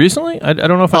 Just recently? I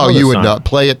don't know if I know you this would song. know.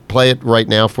 Play it right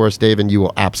now for us, Dave, and you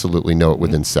will absolutely know it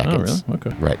within seconds. Oh, really?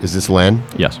 Okay. Right. Is this Len?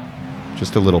 Yes,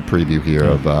 Just a little preview here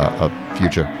of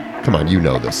future. Come on, you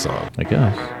know this song. I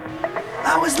guess.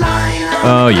 I was lying on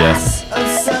Oh, the yeah. grass of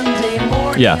Sunday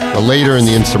morning. Yeah. Later in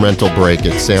the instrumental break,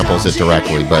 it samples it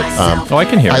directly, but Oh, I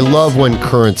can hear I it. love when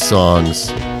current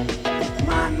songs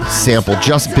sample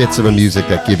just bits of a music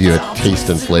that give you a taste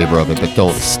and flavor of it, but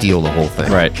don't steal the whole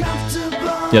thing. Right.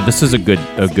 Yeah, this is a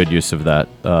good use of that.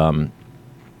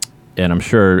 And I'm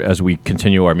sure as we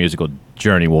continue our musical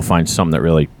journey, we'll find some that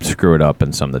really screw it up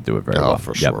and some that do it very well.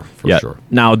 For Yep. sure. For Yeah. sure.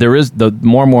 Now there is the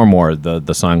more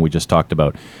the song we just talked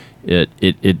about.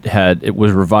 It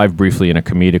was revived briefly in a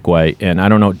comedic way, and I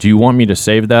don't know. Do you want me to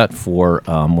save that for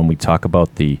when we talk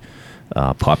about the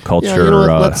pop culture? Yeah, you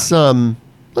know what?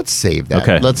 Let's save that.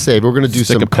 Okay. Let's save. We're going to do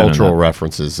Stick some a pin in cultural that.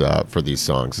 references for these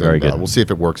songs. Very and, good. We'll see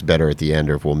if it works better at the end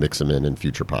or if we'll mix them in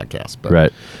future podcasts. But,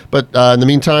 Right. But in the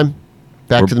meantime,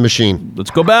 back to the machine.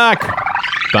 Let's go back.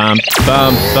 Bum,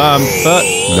 bum, bum,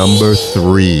 Number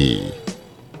 3.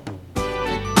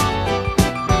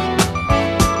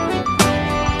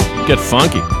 Get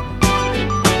funky.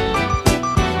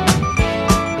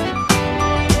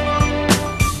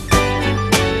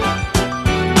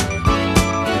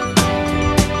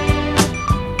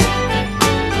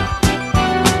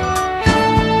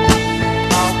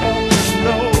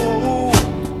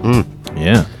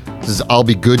 Yeah. This is "I'll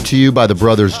Be Good to You" by the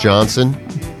Brothers Johnson.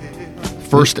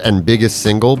 First and biggest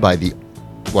single by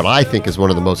what I think is one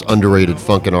of the most underrated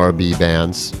funk and R&B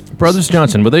bands. Brothers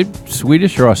Johnson, were they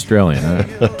Swedish or Australian?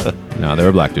 No, they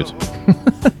were black dudes.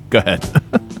 Go ahead.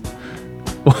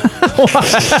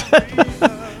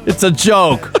 It's a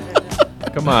joke.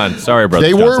 Come on. Sorry,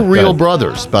 Brothers They Johnson. were Go real ahead.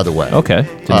 brothers, by the way. Okay.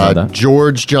 Didn't know that.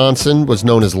 George Johnson was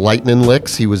known as Lightning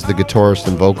Licks. He was the guitarist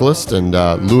and vocalist. And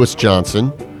Louis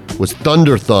Johnson was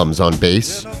Thunder Thumbs on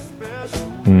bass.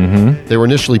 Mm-hmm. They were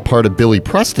initially part of Billy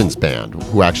Preston's band,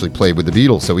 who actually played with the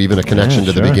Beatles. So even a connection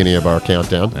to the sure. beginning of our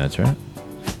countdown. That's right.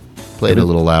 Play it a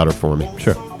little louder for me.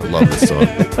 Sure. I love this song.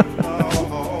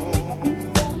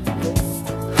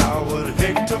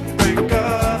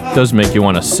 Does make you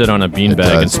want to sit on a beanbag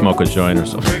does. and smoke a joint or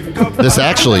something. This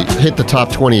actually hit the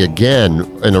top 20 again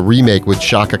in a remake with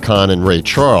Shaka Khan and Ray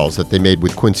Charles that they made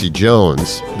with Quincy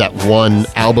Jones that won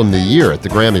Album of the Year at the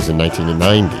Grammys in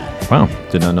 1990. Wow.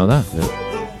 Did not know that.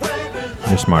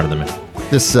 You're smarter than me.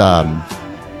 This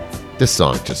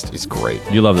song just is great.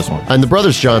 You love this one. And the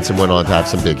Brothers Johnson went on to have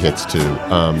some big hits too.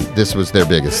 This was their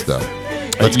biggest though.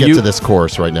 Let's get to this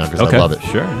chorus right now because Okay. I love it.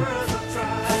 Sure.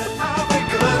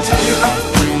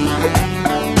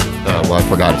 Well, I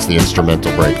forgot it's the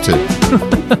instrumental break too.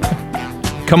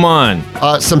 Come on.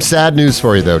 Some sad news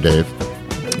for you though, Dave.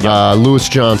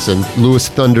 Lewis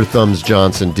Thunder Thumbs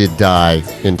Johnson did die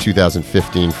in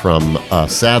 2015 from,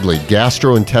 sadly,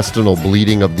 gastrointestinal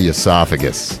bleeding of the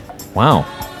esophagus. Wow.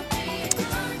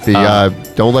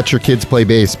 Don't let your kids play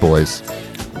bass, boys.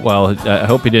 Well, I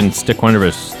hope he didn't stick one of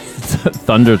his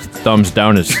thunder thumbs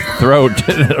down his throat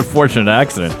in an unfortunate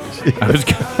accident. I was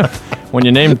when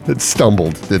you named It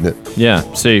stumbled, didn't it? yeah.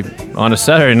 See, on a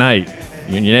Saturday night,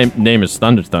 your name is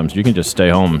Thunder Thumbs. You can just stay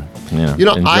home. Yeah, You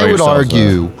know, enjoy I would yourself,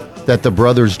 argue that the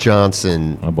brothers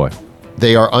Johnson, oh boy.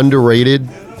 they are underrated,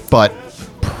 but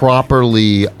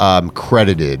properly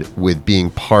credited with being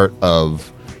part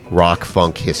of rock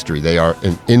funk history. They are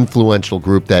an influential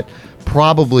group that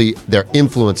probably their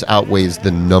influence outweighs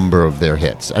the number of their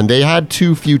hits. And they had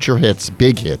 2 future hits,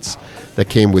 big hits, that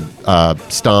came with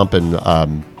Stomp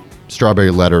and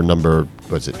Strawberry Letter number,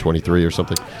 was it 23 or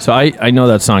something? So I know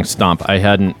that song Stomp.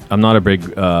 I'm not a big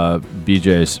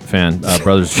BJ's fan,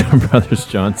 Brothers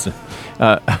Johnson.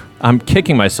 I'm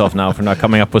kicking myself now for not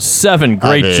coming up with 7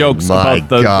 great jokes my about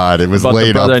the God, it was about the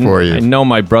laid up brother. for you. I know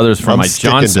my brothers from I'm my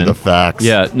sticking Johnson. to the facts.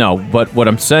 Yeah, no, but what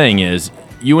I'm saying is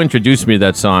you introduced me to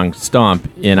that song Stomp,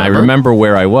 and I Remember? remember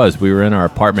where I was. We were in our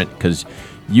apartment because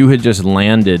you had just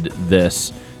landed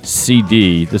this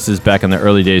CD. This is back in the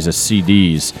early days of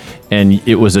CDs, and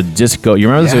it was a disco. You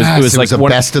remember this? Yes, it was like a one,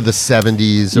 best of the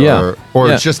 70s Yeah, or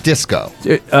yeah. just disco.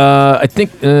 I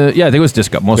think it was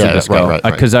disco, mostly Yeah, disco. right.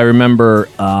 Because I remember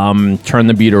 "Turn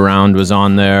the Beat Around" was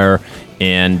on there,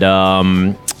 and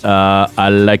I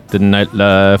like the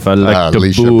nightlife. I like the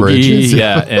Alicia boogie. Bridges.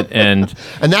 Yeah, and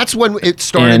And that's when it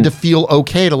started And- to feel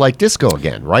okay to like disco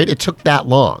again, right? It took that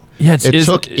long. Yeah, it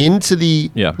took into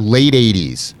the Yeah. late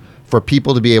 80s for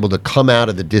people to be able to come out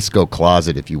of the disco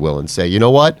closet, if you will, and say, you know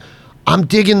what? I'm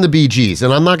digging the Bee Gees,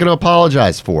 and I'm not going to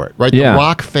apologize for it, right? Yeah. The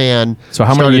rock fan So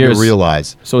how many started years- to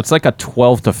realize. so it's like a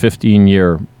 12 to 15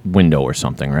 year window or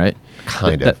something, right?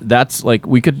 Kind of. That's like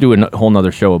we could do a whole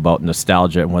nother show about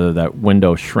nostalgia and whether that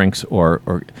window shrinks or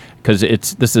because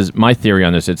this is my theory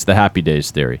on this. It's the Happy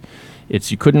Days theory. It's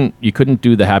you couldn't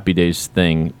do the Happy Days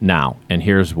thing now, and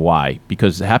here's why.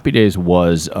 Because Happy Days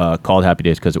was called Happy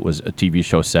Days because it was a TV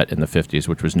show set in the 50s,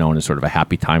 which was known as sort of a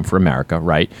happy time for America,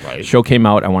 right? Right. Show came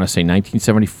out, I want to say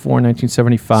 1974,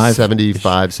 1975.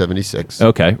 75, 76.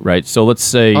 Okay, right. So let's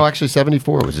say Oh, actually,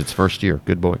 74 was its first year.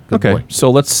 Good boy. Good okay, boy.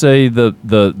 so let's say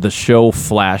the show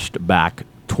flashed back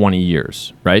 20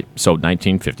 years, right? So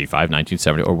 1955,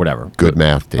 1970, or whatever. Good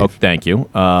math, Dave. Oh, thank you.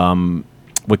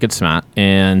 Wicked smart.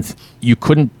 And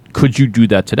could you do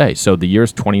that today? So the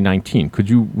year's 2019. Could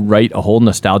you write a whole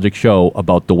nostalgic show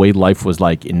about the way life was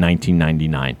like in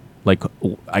 1999? Like,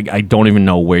 I don't even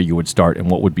know where you would start and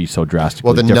what would be so drastically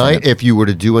Well, different. if you were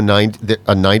to do a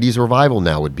 90s revival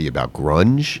now would be about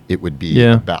grunge. It would be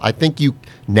Yeah. about, I think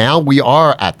now we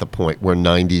are at the point where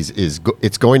 90s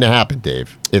it's going to happen,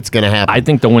 Dave. It's going to happen. I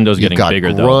think the window's You've getting got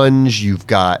bigger, though. grunge, you've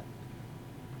got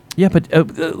Yeah, but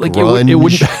like grunge. it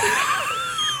wouldn't...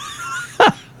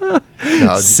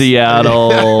 No,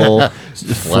 Seattle,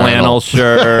 flannel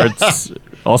shirts,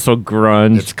 also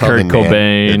grunge, It's coming, Kurt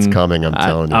man. Cobain. It's coming, I'm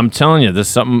telling you. I'm telling you,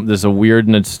 there's a weird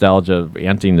nostalgia,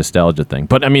 anti-nostalgia thing.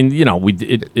 But I mean,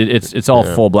 it's all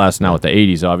full blast now with the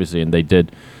 80s, obviously, and they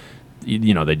did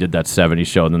that 70s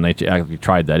show, and then they actually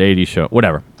tried that 80s show,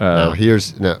 whatever. I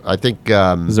think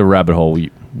This is a rabbit hole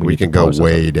we can go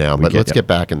way down, but let's yeah. get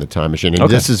back in the time machine. And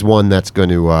Okay. this is one that's going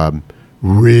to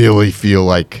really feel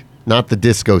like not the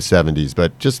disco 70s,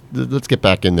 but just let's get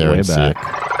back in there Way and back. see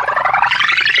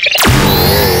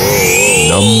it.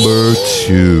 Number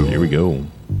 2. Here we go.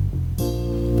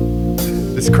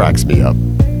 This cracks me up.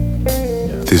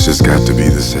 This has got to be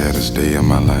the saddest day of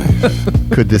my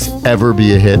life. Could this ever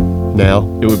be a hit now?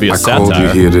 It would be a I called you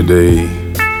satire. here today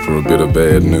for a bit of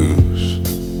bad news.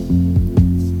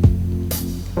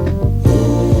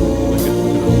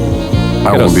 I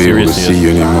how won't be able to serious he see is. you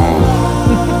anymore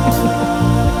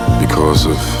because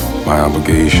of my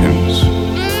obligations.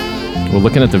 We're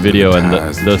looking at the video, and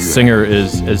Ties that the you singer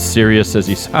is as serious as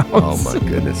he sounds. Oh my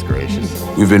goodness gracious.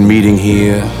 We've been meeting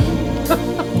here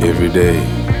every day.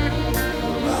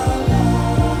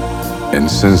 And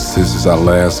since this is our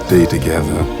last day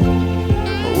together,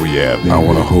 Oh yeah, I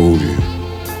want to hold you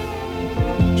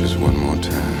just one more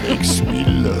time. Makes me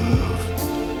love.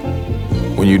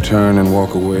 When you turn and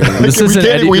walk away, This is an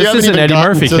Eddie, this haven't is an even Eddie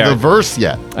gotten Murphy to the character. verse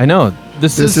yet. I know.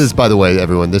 This This is, by the way,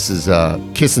 everyone. This is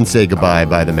 "Kiss and Say Goodbye"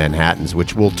 by the Manhattans,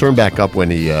 which will turn back up when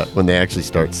they actually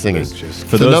start singing.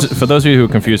 For So those of you who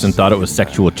were confused and thought it was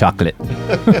sexual chocolate,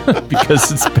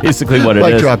 because it's basically what it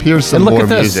is. Mic drop. Here's some and look more at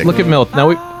this. music. Look at Milt. Now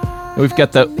we've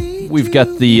got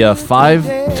the 5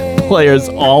 players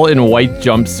all in white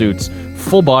jumpsuits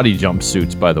full body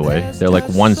jumpsuits, by the way. They're like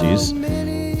onesies.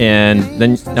 And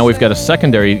then now we've got a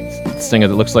secondary singer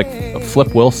that looks like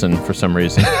Flip Wilson for some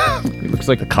reason. He looks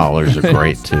like The collars are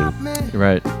great too.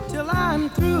 right.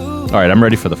 All right, I'm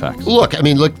ready for the facts. Look, I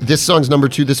mean, look, this song's number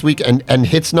 2 this week and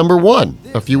hits number 1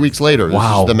 a few weeks later. This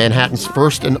Wow. is the Manhattan's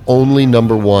first and only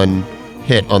number 1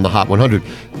 hit on the Hot 100.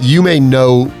 You may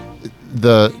know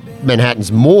the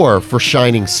Manhattans more for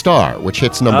Shining Star, which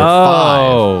hits number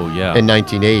 5 yeah. in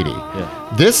 1980.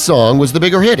 Yeah. This song was the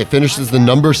bigger hit. It finishes the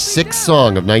number 6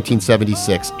 song of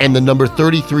 1976 and the number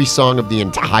 33 song of the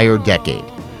entire decade.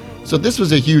 So this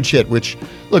was a huge hit, which,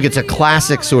 look, it's a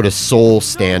classic sort of soul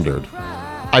standard.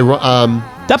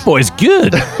 That boy's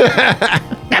good.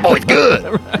 That boy's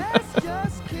good.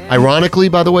 Ironically,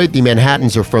 by the way, the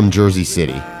Manhattans are from Jersey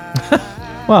City.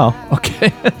 Well,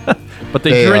 okay. But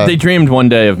they dreamed one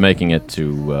day of making it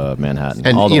to Manhattan.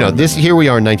 And all the you know, way. here we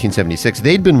are in 1976.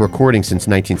 They'd been recording since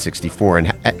 1964,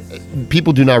 and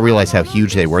people do not realize how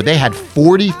huge they were. They had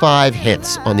 45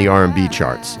 hits on the R&B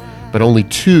charts, but only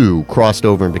 2 crossed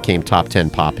over and became top 10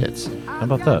 pop hits. How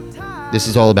about that? This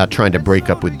is all about trying to break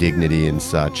up with dignity and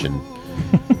such. And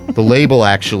the label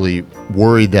actually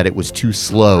worried that it was too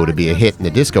slow to be a hit in the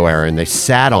disco era, and they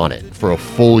sat on it for a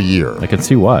full year. I can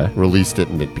see why. Released it,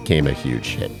 and it became a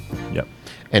huge hit. Yep.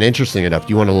 And interesting enough,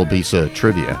 do you want a little piece of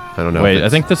trivia? I don't know. Wait, if I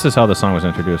think this is how the song was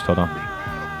introduced. Hold on.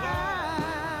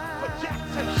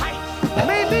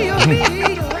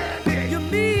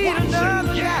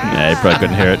 Yeah, you probably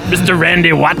couldn't hear it. Mr.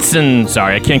 Randy Watson.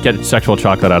 Sorry, I can't get sexual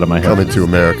chocolate out of my head. Coming to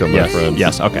America, my yes, friend.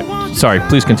 yes, okay. Sorry,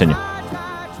 please continue.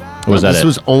 Was that this it?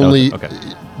 was only Okay.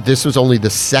 this was only the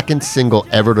second single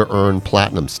ever to earn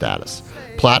platinum status.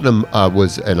 Platinum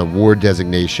was an award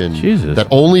designation Jesus. that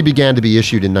only began to be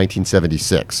issued in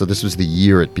 1976. So this was the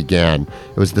year it began.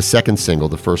 It was the second single.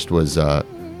 The first was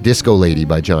 "Disco Lady"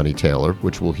 by Johnny Taylor,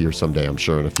 which we'll hear someday, I'm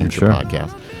sure, in a future sure.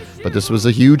 podcast. But this was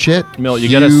a huge hit. Mill, you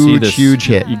gotta see this. Huge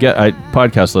hit. You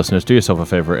podcast listeners, do yourself a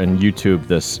favor and YouTube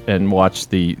this and watch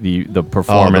the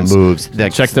performance. All the moves.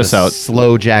 Check this out.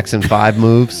 Slow Jackson 5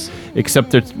 moves.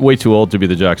 Except they're way too old to be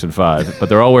the Jackson 5, but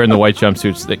they're all wearing the white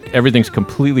jumpsuits. Everything's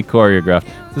completely choreographed.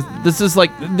 This is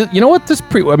like, you know what?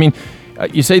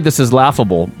 You say this is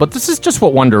laughable, but this is just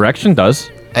what One Direction does.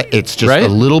 It's just Right? a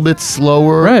little bit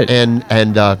slower Right. and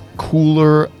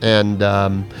cooler. And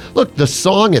look, the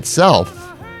song itself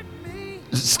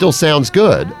still sounds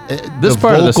good. This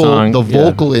part of the song, the yeah.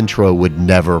 vocal intro would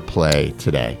never play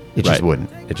today. It just Right. wouldn't.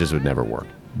 It just would never work.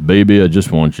 Baby, I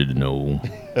just want you to know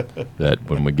that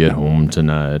when we get home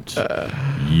tonight,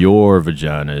 your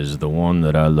vagina is the one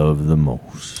that I love the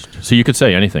most. So you could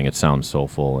say anything. It sounds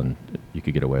soulful, and you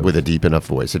could get away with With it. a deep enough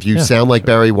voice. If you Yeah. sound like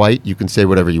Barry White, you can say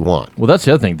whatever you want. Well, that's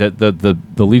the other thing. That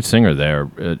the lead singer there,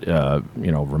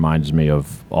 reminds me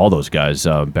of all those guys: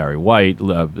 Barry White,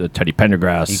 Teddy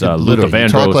Pendergrass, You could Luther literally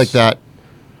Vandross. talk like that.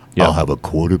 Yeah. I'll have a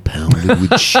quarter pounder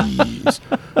with cheese.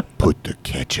 Put the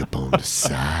ketchup on the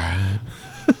side.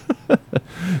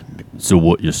 So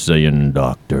what you're saying,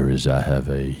 doctor, is I have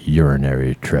a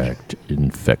urinary tract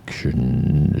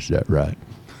infection. Is that right?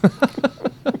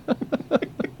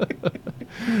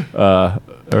 All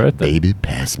right, then. Baby,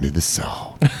 pass me the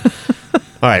salt.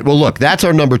 All right. Well, look, that's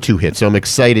our number 2 hit. So I'm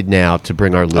excited now to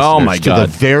bring our listeners Oh, my to the God.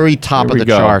 very top Here of we the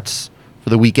go. charts for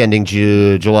the week ending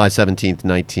July 17th,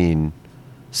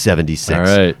 1976. All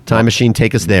right. Time Machine,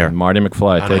 take us there. Marty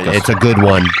McFly, take us. It's a good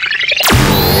one.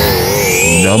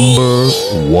 Number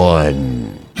 1.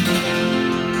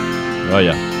 Oh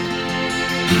yeah.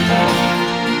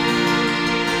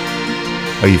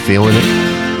 Are you feeling it?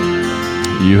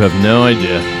 You have no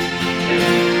idea.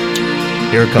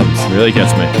 Here it comes. Really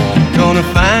gets me. Gonna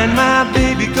find my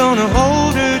baby, gonna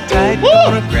hold her tight,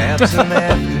 gonna grab some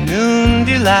afternoon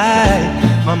delight.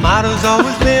 My motto's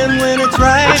always been when it's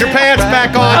right. Put your it's pants right.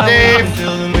 back on, Dave.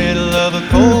 Until the middle of a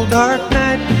cold, dark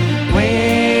night.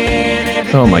 When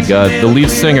Oh my God, the lead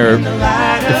singer,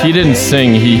 if he didn't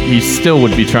sing, he still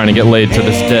would be trying to get laid to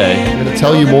this day. I'm going to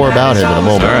tell you more about him in a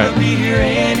moment. All right.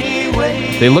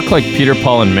 They look like Peter,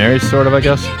 Paul, and Mary, sort of, I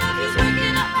guess.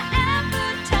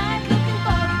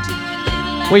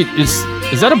 Wait, is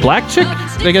that a black chick?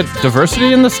 They got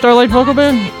diversity in the Starlight Vocal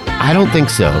Band? I don't think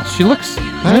so. She looks...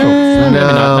 I don't. maybe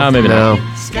not. No, maybe not.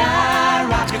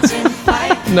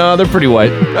 No, they're pretty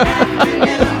white.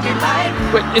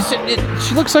 Wait,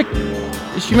 she looks like...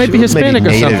 She might be looks maybe Hispanic or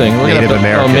Native- something. We're gonna have Native to-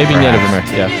 American, Oh, maybe Native perhaps.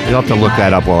 American, yeah. You'll have to look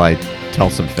that up while I tell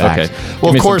some facts. Okay. Give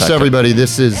Well, me of some course, facts. everybody,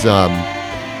 this is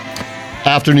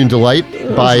Afternoon Delight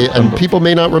and people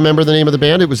may not remember the name of the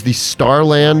band. It was the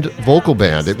Starland Vocal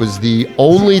Band. It was the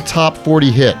only top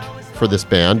 40 hit for this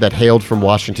band that hailed from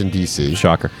Washington, D.C.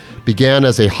 Shocker. Began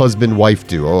as a husband-wife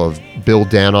duo of Bill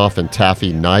Danoff and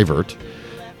Taffy Nivert.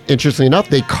 Interestingly enough,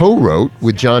 they co-wrote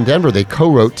with John Denver. They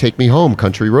co-wrote "Take Me Home,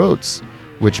 Country Roads,"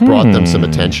 which brought them some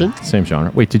attention. Same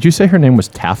genre. Wait, did you say her name was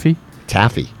Taffy?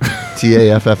 Taffy,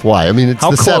 Taffy. I mean, it's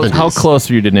the 70s. How close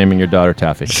are you to naming your daughter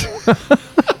Taffy? This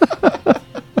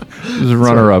is a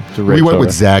runner-up to Ray We went Clover.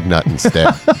 with Zagnut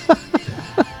instead.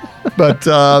 But,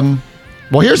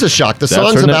 well, here's a shock. The That's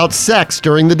song's her name. about sex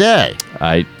during the day.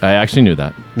 I actually knew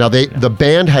that. Now, the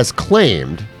band has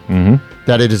claimed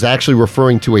that it is actually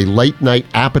referring to a late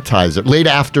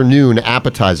afternoon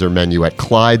appetizer menu at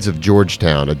Clyde's of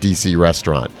Georgetown, a D.C.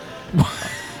 restaurant.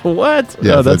 What?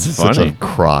 Yeah, Oh, that's such funny. a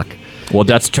crock. Well,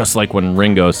 that's just like when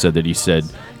Ringo said that he said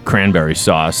cranberry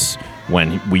sauce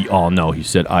when we all know he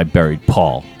said, I buried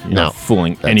Paul. You're not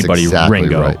fooling that's anybody, exactly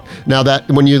Ringo. right. Now, that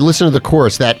when you listen to the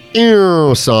chorus, that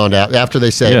ew sound out after they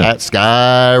say "At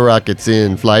skyrockets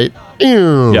in flight,"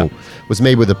 ew, was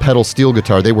made with a pedal steel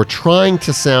guitar. They were trying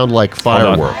to sound like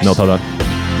fireworks. No, hold on.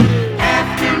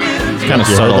 It's kind of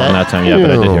You heard subtle that? in that time. Yeah,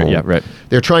 but I did hear it. Ew. Yeah, right.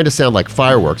 They're trying to sound like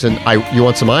fireworks. And you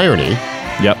want some irony?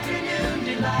 Yep.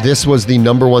 This was the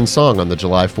 #1 song on the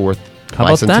July 4th How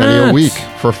about bicentennial that? week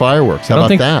for fireworks. How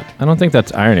about that? I don't think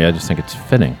that's irony. I just think it's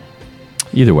fitting.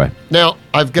 Either way. Now,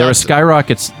 I've got... There are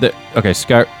skyrockets.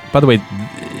 By the way,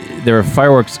 there are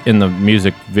fireworks in the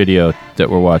music video that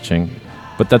we're watching,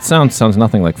 but that sounds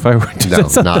nothing like fireworks. No,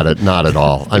 not at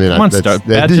all. I mean, Come on, Star.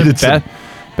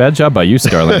 Bad job by you,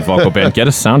 Starland Vocal Band. Get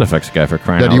a sound effects guy for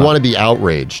crying Now, out do you loud. want to be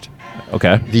outraged?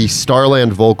 Okay. The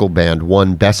Starland Vocal Band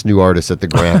won Best New Artist at the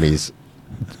Grammys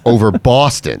over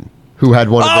Boston, who had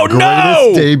one of the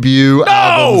greatest debut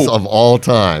albums of all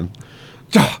time.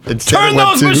 Instead Turn it went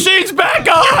those to machines back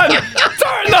on!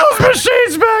 Turn those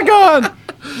machines back on!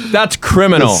 That's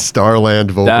criminal. the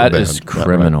Starland Vocal That Band. is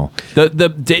criminal.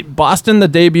 Boston, the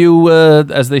debut,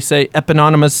 as they say,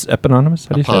 eponymous. How do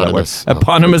you say that word? Eponymous. Oh,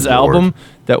 Eponymous good Lord. album.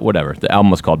 Whatever. The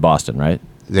album was called Boston, right?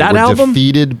 They that were album.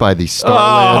 defeated by the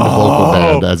Starland Vocal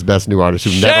Band as Best New Artist,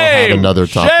 who never had Shame! another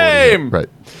top 40 hit. Shame! Right.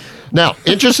 Now,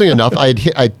 interesting enough, I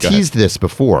teased this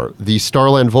before. The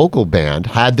Starland Vocal Band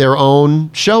had their own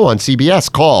show on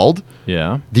CBS called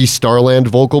Yeah. The Starland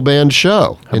Vocal Band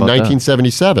Show in about that?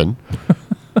 1977.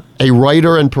 A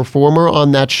writer and performer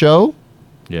on that show,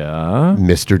 Yeah.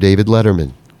 Mr. David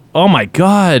Letterman. Oh my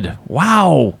God!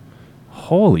 Wow.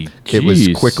 Holy. It was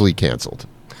jeez. quickly canceled.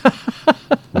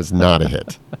 Was not a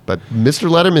hit. But Mr.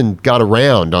 Letterman got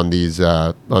around on these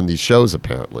shows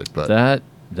apparently. But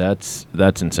That's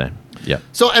insane. Yeah.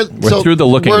 so We're through the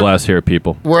looking we're- glass here,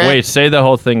 people. we're at- Wait, say the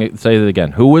whole thing. Say it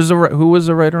again. Who was the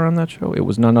writer on that show? It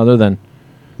was none other than.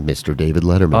 Mr. David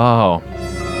Letterman. Oh.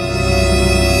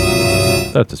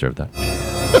 That deserved that.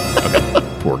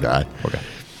 Poor guy. Okay.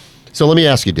 So let me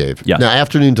ask you, Dave. Yes. Now,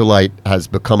 Afternoon Delight has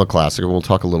become a classic, and we'll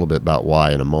talk a little bit about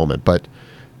why in a moment. But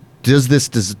did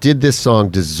this song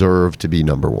deserve to be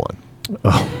 #1?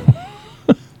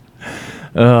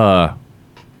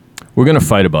 We're going to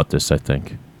fight about this, I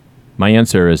think. My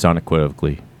answer is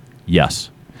unequivocally yes.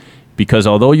 Because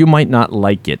although you might not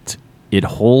like it, it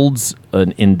holds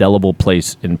an indelible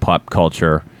place in pop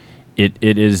culture. It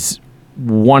is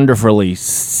wonderfully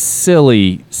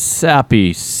silly,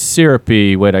 sappy,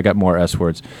 syrupy. Wait, I got more S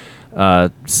words.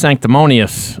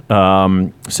 Sanctimonious,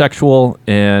 sexual,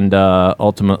 and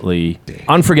ultimately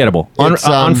unforgettable. It's,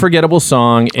 Unforgettable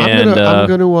song. I'm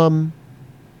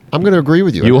going to agree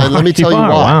with you. You and let me tell you are.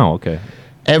 why. Wow. Okay.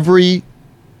 Every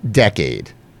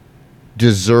decade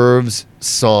deserves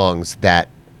songs that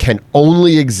can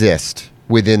only exist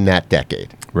within that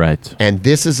decade. Right. And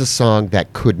this is a song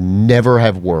that could never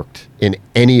have worked in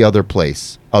any other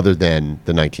place other than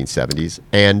the 1970s.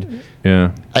 And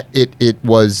Yeah. it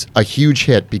was a huge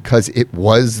hit because it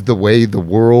was the way the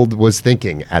world was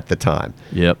thinking at the time.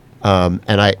 Yep. And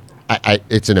I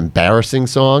it's an embarrassing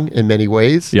song in many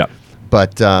ways. Yep.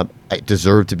 But it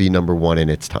deserved to be #1 in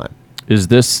its time. Is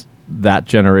this that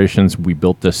generation's "We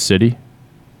Built This City"?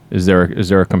 Is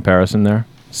there a comparison there?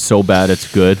 So bad it's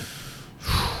good.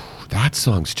 That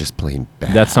song's just plain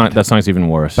bad. That song's even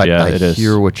worse. But yeah, I it is.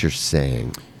 hear what you're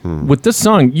saying. With this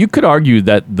song, you could argue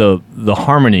that the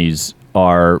harmonies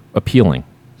are appealing,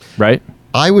 right?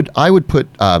 I would put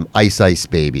Ice Ice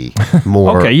Baby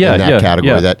more Okay, yeah, in that yeah,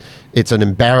 category. yeah. That it's an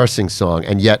embarrassing song,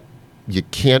 and yet you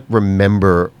can't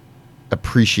remember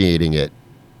appreciating it,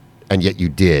 and yet you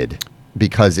did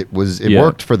because it Yeah.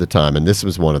 worked for the time, and this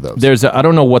was one of those. I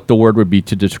don't know what the word would be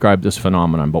to describe this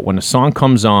phenomenon, but when a song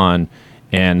comes on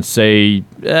and say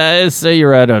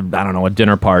you're at a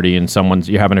dinner party and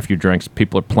you're having a few drinks,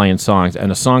 people are playing songs,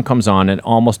 and a song comes on and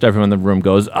almost everyone in the room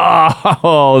goes,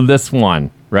 "Oh, this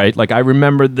one." right? Like I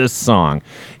remember this song,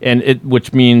 and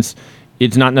which means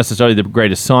it's not necessarily the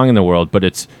greatest song in the world, but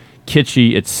it's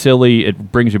kitschy, it's silly,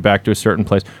 it brings you back to a certain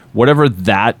place. Whatever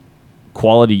that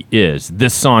quality is,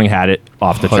 this song had it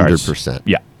off the charts. 100%.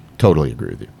 Yeah. Totally agree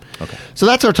with you. Okay. So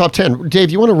that's our top 10.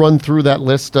 Dave, you want to run through that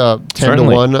list 10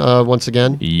 Certainly. to 1 once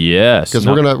again? Yes. Because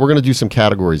we're gonna do some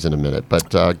categories in a minute, but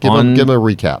give On- them a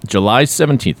recap. July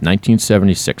 17th,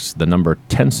 1976, the number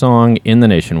 10 song in the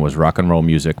nation was Rock and Roll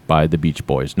Music by the Beach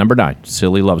Boys. Number 9,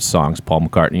 Silly Love Songs, Paul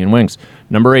McCartney and Wings.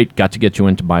 Number 8, Got to Get You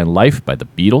Into My Life by the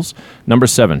Beatles. Number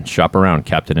 7, Shop Around,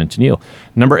 Captain and Tennille.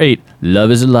 Number 8,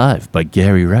 Love is Alive by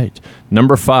Gary Wright.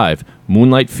 Number 5,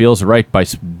 Moonlight Feels Right by...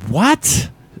 What?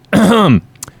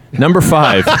 Number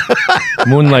 5,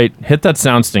 Moonlight. Hit that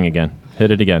sound sting again.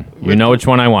 Hit it again. You know which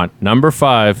one I want. Number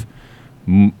 5,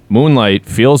 Moonlight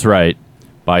Feels Right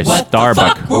by What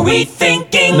Starbuck. the fuck were we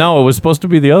thinking? No, it was supposed to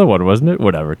be the other one, wasn't it?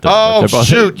 Whatever. Oh, They're both-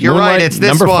 shoot. You're right. Moonlight- It's this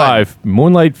number one. 5,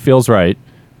 Moonlight Feels Right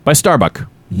by Starbuck.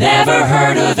 Never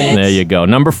heard of it. There you go.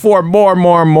 Number 4,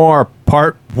 More,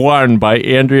 Part 1 by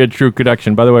Andrea True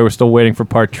Connection. By the way, we're still waiting for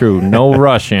Part 2. No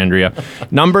rush, Andrea.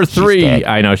 Number 3,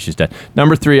 I know she's dead.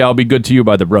 Number 3, I'll Be Good to You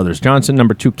by the Brothers Johnson.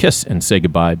 Number 2, Kiss and Say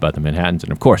Goodbye by the Manhattans.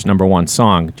 And of course, number 1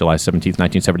 song, July 17th,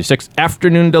 1976,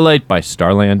 Afternoon Delight by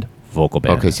Starland Vocal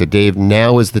Band. Okay, so Dave,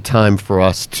 now is the time for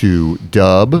us to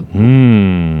dub.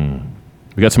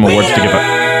 We got some awards to give up.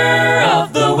 Winner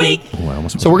of the week.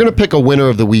 So we're going to pick a winner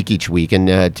of the week each week, and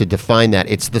to define that,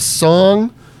 it's the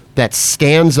song that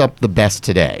stands up the best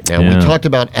today. Now, Yeah. we talked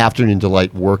about Afternoon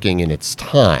Delight working in its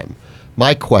time.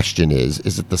 My question is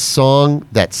it the song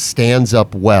that stands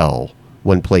up well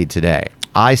when played today?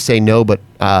 I say no, but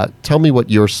tell me what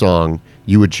your song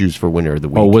you would choose for winner of the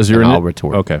week. Oh, was your and I'll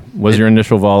retort. Okay, was your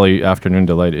initial volley Afternoon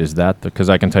Delight? Is that because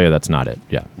I can tell you that's not it?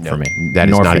 Yeah, for me, That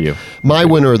is nor not for it. you. My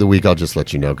winner of the week, I'll just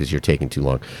let you know because you're taking too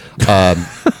long.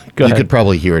 Go You ahead. could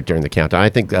probably hear it during the countdown. I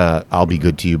think I'll Be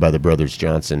Good to You by the Brothers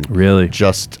Johnson. Really?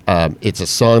 Just, it's a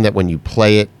song that when you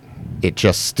play it, it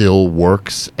just still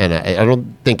works. And I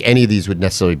don't think any of these would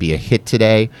necessarily be a hit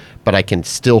today, but I can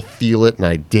still feel it and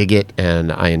I dig it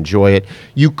and I enjoy it.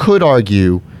 You could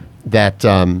argue that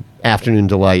Afternoon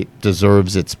Delight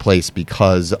deserves its place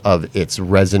because of its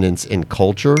resonance in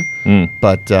culture.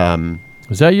 But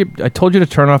Was that you? I told you to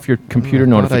turn off your computer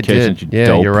notifications. You Yeah,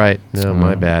 dope. you're right. No,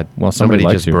 my bad. Well, somebody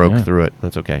likes just you, broke yeah. through it.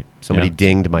 That's okay. Somebody Yeah.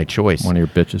 dinged my choice. One of your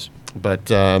bitches. But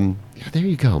there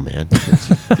you go, man.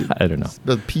 I don't know.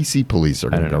 The PC police are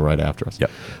going to don't go know. right after us.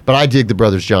 Yep. But I dig the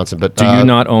Brothers Johnson. But Do you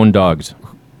not own dogs?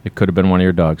 It could have been one of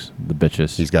your dogs. The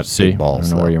bitches. He's got See? big balls. I don't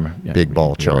know though. where you're, yeah, big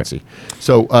ball you're right. Chauncey.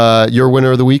 So your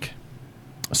winner of the week?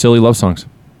 Silly Love Songs.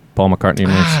 Paul McCartney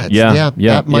and Wings.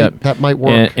 it's- that might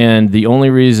work. And the only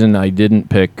reason I didn't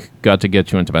pick "Got to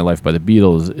Get You Into My Life" by the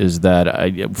Beatles is that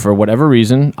for whatever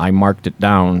reason, I marked it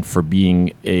down for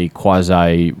being a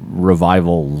quasi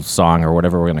revival song or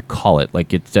whatever we're going to call it.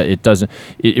 Like it doesn't.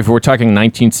 If we're talking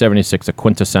 1976, a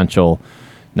quintessential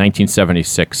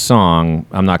 1976 song,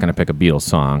 I'm not going to pick a Beatles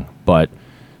song, but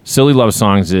Silly Love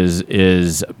Songs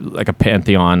is like a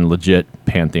legit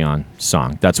pantheon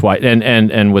song. That's why,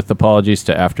 and with apologies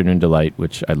to Afternoon Delight,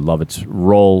 which I love its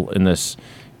role in this,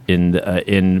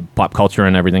 in pop culture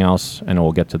and everything else. I know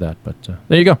we'll get to that, but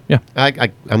there you go. Yeah,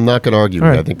 I'm not going to argue All with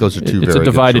right. you. I think those are two It's very a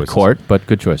divided good choices. court, but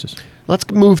good choices. Let's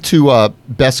move to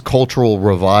Best Cultural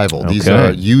Revival. These Okay.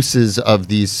 are uses of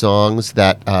these songs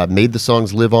that made the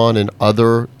songs live on in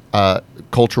other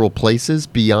cultural places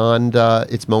beyond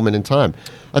its moment in time.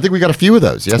 I think we got a few of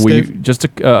those. Yes, Dave? Just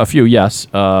a few, yes.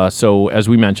 So as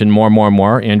we mentioned,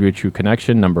 more. Andrea True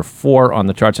Connection, number 4 on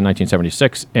the charts in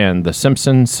 1976, and The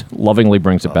Simpsons lovingly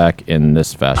brings it back in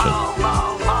this fashion.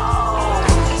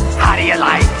 How do you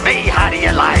like me? How do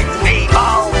you like me?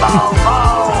 Mo, mo, mo.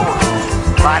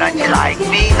 Why don't you like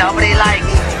me? Nobody likes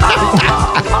me.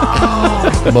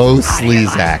 Mo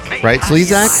Slezak, right?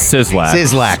 Slezak? Sizzlack.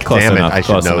 Sizzlack. Close Damn enough, it. I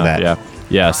should close know enough, that. Yeah.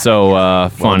 Yeah, so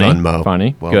funny. done, Mo.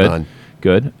 Funny. Well Good. done.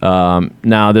 Good.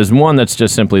 Now, there's one that's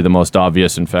just simply the most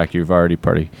obvious. In fact, you've already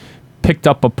picked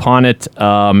up upon it.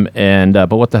 But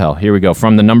what the hell? Here we go.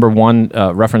 From the number 1,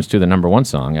 reference to the number 1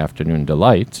 song, Afternoon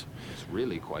Delight, It's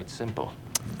really quite simple.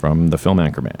 from the film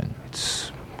Anchorman.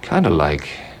 It's kind of like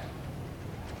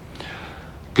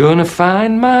gonna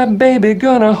find my baby,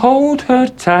 gonna hold her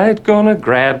tight, gonna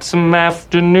grab some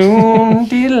afternoon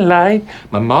delight.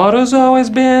 My motto's always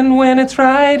been when it's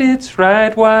right,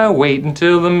 why wait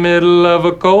until the middle of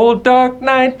a cold dark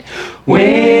night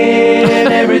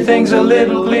when everything's a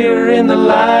little clearer in the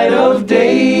light of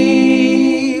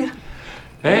day.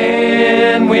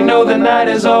 And we know the night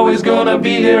is always gonna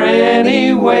be here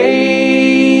anyway.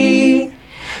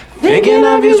 Think Thinking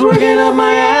of you's working up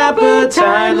my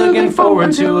appetite. Looking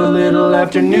forward to a little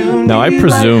afternoon. Now, I delight.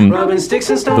 presume Rubbing sticks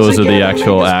and stones those are the together,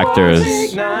 actual make us actors.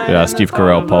 ignite. Yeah, Steve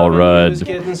Carell, Paul Rudd,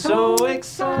 Getting so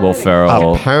excited. Will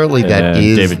Ferrell. Apparently, that and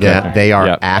is David that Koechner. they are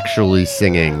Yep. actually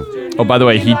singing. Oh, by the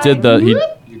way, he did the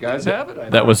You guys have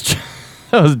it. that was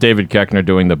that was David Koechner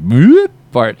doing the boop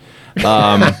part.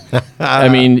 I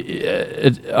mean,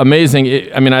 it's amazing.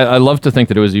 I love to think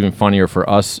that it was even funnier for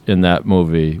us in that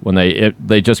movie when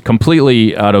they just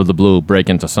completely out of the blue break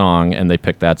into song and they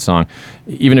picked that song.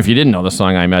 Even if you didn't know the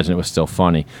song, I imagine it was still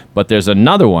funny. But there's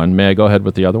another one. May I go ahead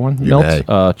with the other one? You Milt? may.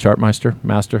 Chartmeister.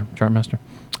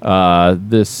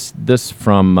 This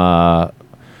from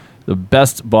the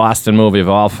best Boston movie of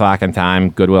all fucking time,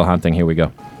 Good Will Hunting. Here we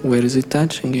go. Where is it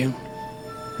touching you?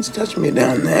 It's touching me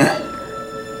down there.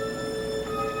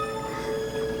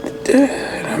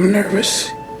 Dad, I'm nervous.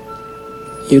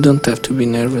 You don't have to be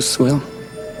nervous, Will.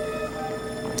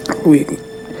 We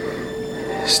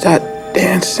start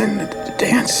dancing. The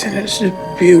dancing is just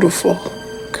beautiful.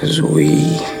 'Cause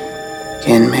we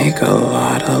can make a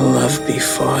lot of love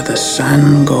before the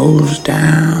sun goes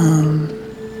down.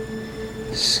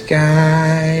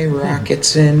 Sky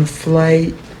rockets in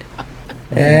flight.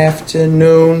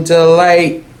 Afternoon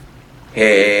delight.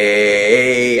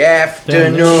 Hey,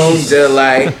 afternoon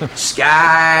delight.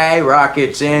 Sky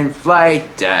rockets in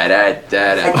flight. Da da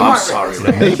da da. I'm sorry.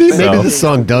 Maybe this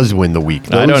song does win the week.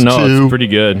 I don't know. Two, It's pretty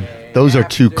good. Those are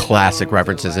two classic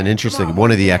references, and interesting.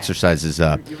 One of the exercises,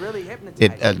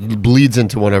 it bleeds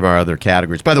into one of our other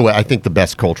categories. By the way, I think the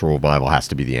best cultural revival has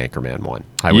to be the Anchorman one.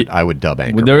 I would dub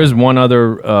Anchorman. There is one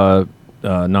other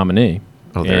nominee.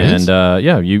 Oh, there and, is?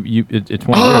 It's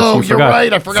one. Oh, you you're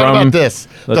right. I forgot about this.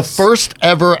 The let's- first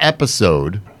ever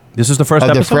episode This is the first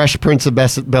of episode. The Fresh Prince of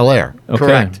Bel-Air. Okay.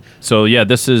 Correct. So yeah,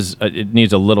 this is. It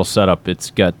needs a little setup.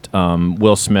 It's got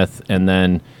Will Smith and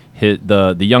then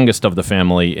the youngest of the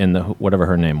family in the whatever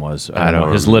her name was. I don't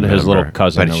know. his little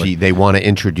cousin. But or they want to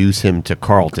introduce him to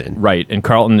Carlton. right, and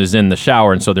Carlton is in the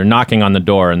shower, and so they're knocking on the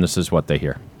door, and this is what they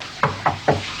hear.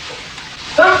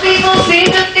 Some people seem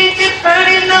to think it's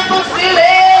pretty simple,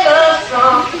 silly love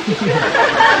song.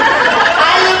 I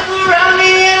look around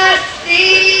me and I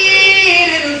see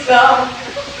it isn't so.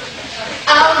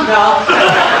 Oh no.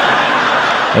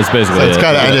 That's basically So it's it.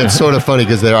 and it's sort of funny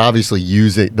because they're obviously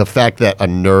using the fact that a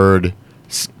nerd,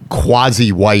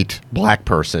 quasi-white black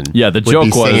person, Yeah, the would joke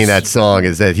be singing was- that song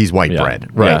is that he's white bread,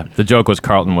 right? Yeah, the joke was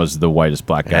Carlton was the whitest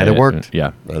black guy. And it worked.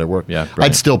 Yeah. And it worked. Yeah, I'd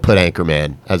brilliant. still put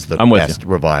Anchorman as the I'm with best you.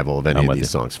 revival of any I'm of with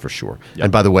these you. songs for sure. Yep.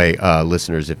 And by the way,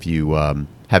 listeners, if you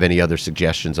have any other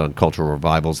suggestions on cultural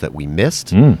revivals that we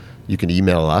missed, you can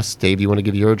email us. Dave, you want to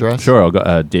give your address? Sure, I'll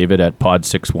go David at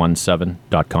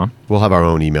pod617.com. We'll have our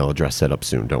own email address set up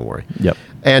soon. Don't worry. Yep.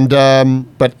 And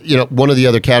but one of the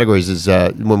other categories is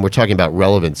when we're talking about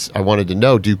relevance. I wanted to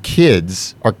know: are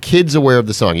kids aware of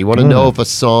the song? You want to know if a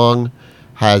song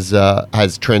has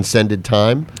transcended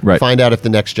time? Right. Find out if the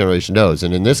next generation knows.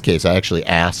 And in this case, I actually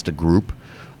asked a group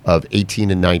of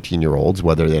 18 and 19-year-olds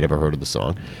whether they'd ever heard of the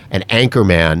song. And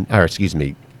Afternoon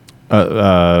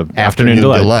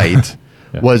Delight.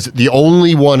 Was the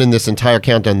only one in this entire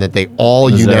countdown that they all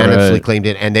Is that unanimously right? claimed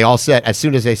it. And they all said, as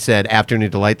soon as they said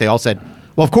Afternoon Delight, they all said,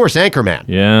 well, of course, Anchorman.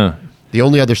 Yeah. The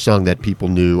only other song that people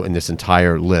knew in this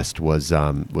entire list was the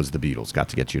Beatles, Got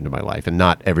to Get You Into My Life. And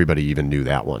not everybody even knew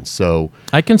that one. So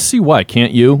I can see why,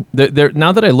 can't you?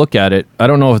 Now that I look at it, I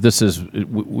don't know if this is.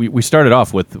 We started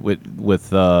off with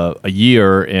a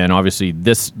year, and obviously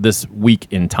this week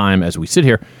in time as we sit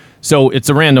here. So it's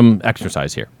a random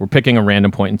exercise here. We're picking a random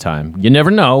point in time. You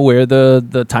never know where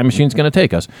the time machine's going to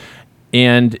take us.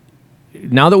 And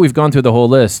now that we've gone through the whole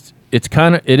list, it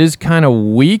is kind of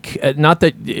weak. Not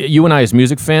that you and I, as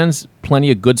music fans,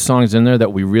 plenty of good songs in there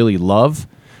that we really love,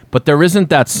 but there isn't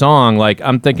that song. Like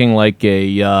I'm thinking, like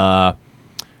a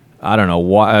I don't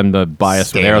know. I'm the bias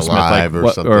Stay with Aerosmith, Alive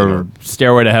or something, or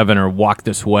Stairway to Heaven, or Walk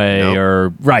This Way, Nope.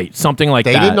 or something like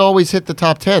they that. didn't always hit the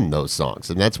top 10, those songs.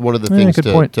 And that's one of the Yeah, things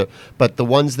good point. but the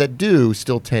ones that do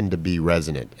still tend to be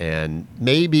resonant. And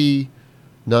maybe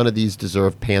none of these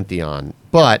deserve Pantheon,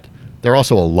 but there are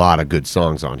also a lot of good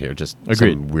songs on here, just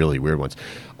Agreed. some really weird ones.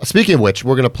 Speaking of which,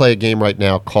 we're going to play a game right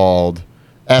now called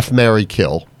F, Marry,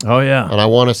 Kill. Oh yeah. And I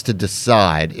want us to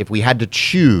decide if we had to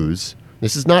choose.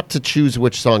 This is not to choose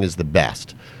which song is the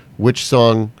best. Which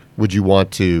song would you want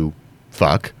to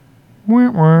fuck?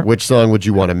 Which song would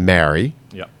you want to marry?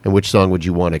 Yep. And which song would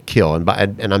you want to kill?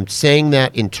 And I'm saying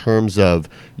that in terms of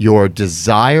your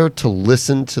desire to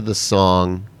listen to the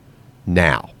song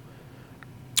now.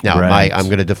 Now, Right. I'm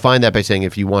going to define that by saying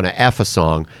if you want to F a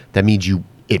song, that means you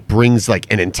it brings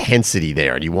like an intensity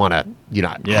there, and you want to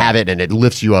have it, and it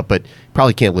lifts you up, but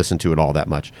probably can't listen to it all that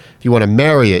much. If you want to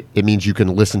marry it, it means you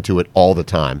can listen to it all the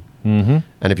time. Mm-hmm.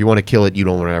 And if you want to kill it, you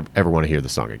don't ever want to hear the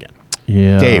song again.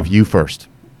 Yeah. Dave, you first.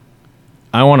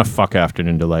 I want to fuck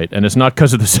Afternoon Delight, and it's not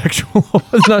because of the sexual.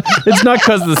 It's not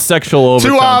because of the sexual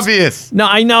overtones. Too obvious. No,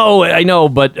 I know,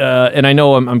 but and I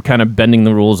know I'm kind of bending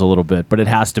the rules a little bit, but it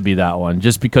has to be that one,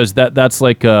 just because that's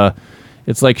like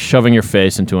it's like shoving your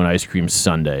face into an ice cream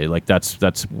sundae. Like that's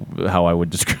how I would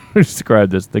describe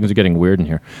this. Things are getting weird in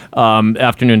here.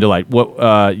 Afternoon Delight.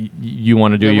 What you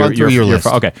want to do? Run through your list.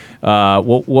 Okay.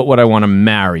 What would I want to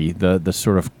marry? The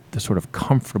sort of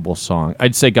comfortable song.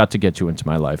 I'd say "Got to Get You Into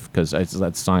My Life" because that's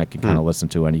a song I can kind of listen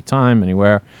to anytime,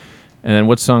 anywhere. And then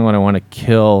what song would I want to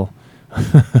kill?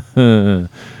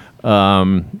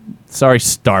 Sorry,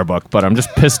 Starbuck, but I'm just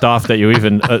pissed off that you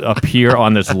even appear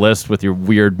on this list with your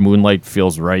weird Moonlight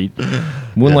Feels Right.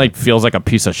 Moonlight feels like a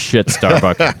piece of shit,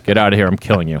 Starbuck. Get out of here. I'm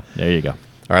killing you. There you go.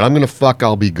 All right, I'm going to fuck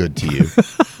I'll Be Good to You.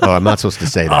 Oh, I'm not supposed to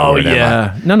say that Oh, word, am I?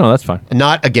 yeah. No, that's fine.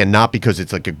 Not because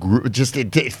it's like a just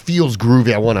it feels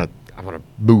groovy. I want to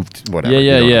move to whatever. Yeah,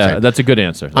 you know what I'm saying? That's a good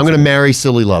answer. I'm going to marry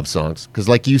silly love songs because,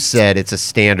 like you said, it's a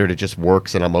standard. It just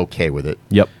works, and I'm okay with it.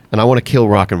 Yep. And I want to kill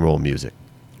rock and roll music.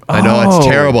 I know it's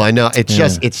terrible. I know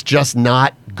it's just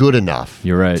not good enough.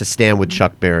 You're right. To stand with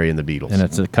Chuck Berry and the Beatles. And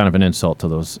it's a kind of an insult to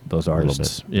those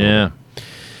artists. Yeah.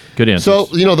 Good answer. So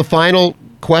the final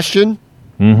question.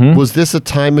 Mm-hmm. Was this a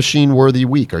time machine worthy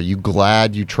week? Are you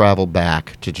glad you traveled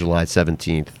back to July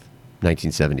 17th,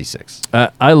 1976?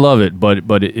 I love it, but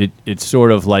it's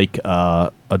sort of like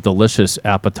a delicious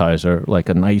appetizer, like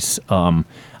a nice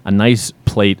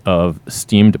plate of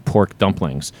steamed pork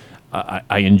dumplings.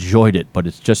 I enjoyed it, but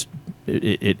it's just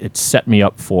it set me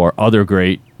up for other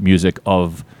great music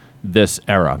of this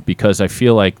era because I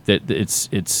feel like that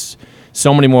it's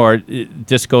so many more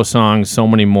disco songs, so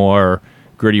many more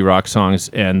gritty rock songs,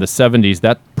 and the 70s.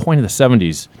 That point of the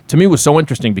 70s to me was so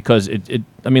interesting because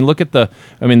look at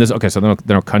there's okay, so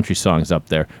there are country songs up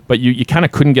there, but you kind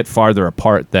of couldn't get farther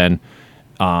apart than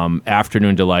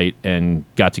Afternoon Delight and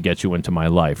Got to Get You Into My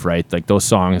Life, right? Like those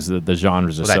songs, the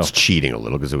genres are that's so cheating a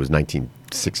little because it was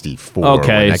 1964 okay,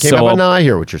 when that came out. But now I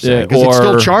hear what you're saying because it's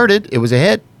still charted. It was a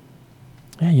hit.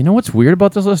 Yeah, you know what's weird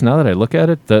about this list? Now that I look at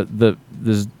it,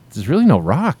 there's really no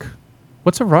rock.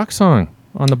 What's a rock song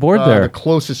on the board there? The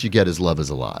closest you get is Love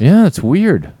Is Alive. Yeah, it's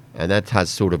weird. And that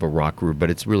has sort of a rock groove, but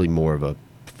it's really more of a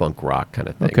funk rock kind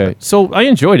of thing. Okay, so I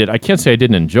enjoyed it. I can't say I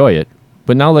didn't enjoy it.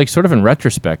 But now, like, sort of in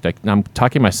retrospect, I'm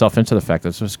talking myself into the fact that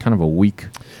this was kind of a weak.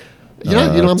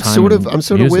 I'm sort of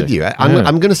with you.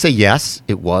 I'm going to say yes,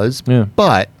 it was. Yeah.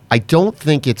 But I don't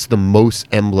think it's the most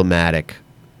emblematic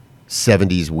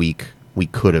 70s week we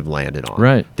could have landed on.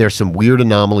 Right. There's some weird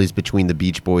anomalies between the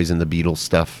Beach Boys and the Beatles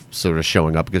stuff sort of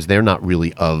showing up because they're not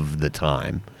really of the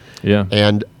time. Yeah.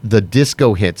 And the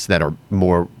disco hits that are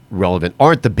more relevant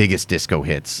aren't the biggest disco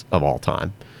hits of all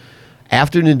time.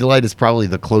 Afternoon Delight is probably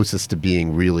the closest to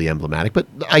being really emblematic, but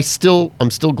I'm still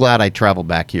glad I traveled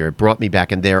back here. It brought me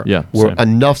back, and there were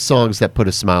enough songs that put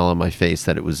a smile on my face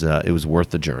that it was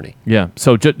worth the journey. Yeah.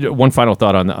 So one final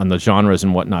thought on the genres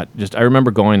and whatnot. I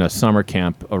remember going to summer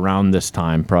camp around this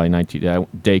time, probably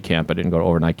day camp. I didn't go to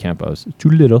overnight camp. I was too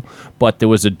little. But there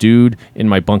was a dude in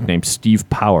my bunk named Steve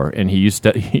Power, and he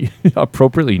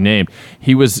appropriately named.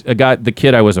 He was the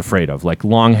kid I was afraid of, like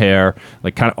long hair,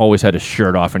 like kind of always had his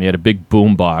shirt off, and he had a big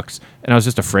boom box, and I was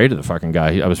just afraid of the fucking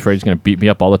guy. I was afraid he's going to beat me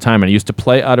up all the time, and he used to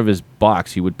play out of his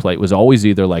box. He would play, it was always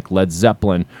either like Led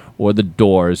Zeppelin or The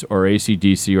Doors or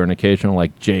AC/DC or an occasional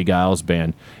like Jay Giles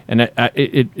band, and I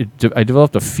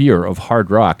developed a fear of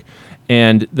hard rock,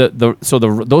 and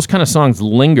those kind of songs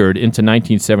lingered into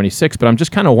 1976, but I'm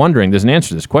just kind of wondering, there's an answer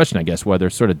to this question, I guess, whether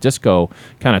sort of disco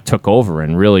kind of took over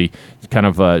and really kind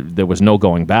of there was no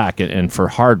going back, and for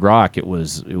hard rock it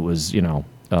was the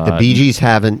Bee Gees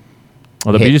haven't.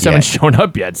 Well, the Bee Gees haven't shown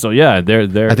up yet, so yeah,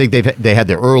 they're. I think they had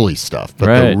their early stuff,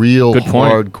 but the real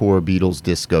hardcore Beatles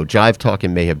disco, Jive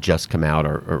Talkin' may have just come out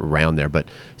or around there, but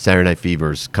Saturday Night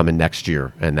Fever's coming next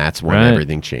year, and that's when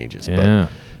everything changes. Yeah.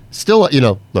 But still,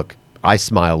 look, I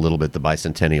smile a little bit. The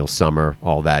Bicentennial Summer,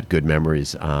 all that, good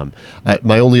memories.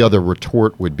 My only other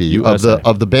retort would be of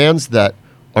the bands that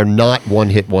are not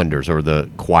one-hit wonders or the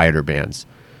quieter bands.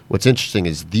 What's interesting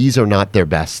is these are not their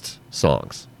best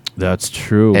songs. That's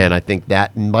true. And I think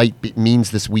that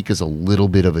means this week is a little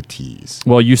bit of a tease.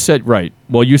 Well, you said right.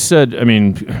 Well, you said, I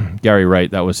mean, Gary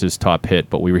Wright, that was his top hit,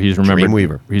 but he's remembered.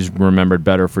 Dreamweaver. He's remembered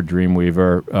better for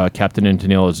Dreamweaver. Captain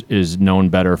Intonil is known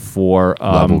better for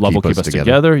Love Will Keep Us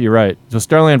Together. You're right. So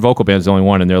Starland Vocal Band's the only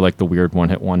one, and they're like the weird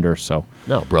one-hit wonder. So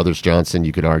no, Brothers Johnson,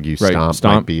 you could argue Stomp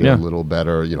might be a little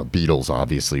better. You know, Beatles,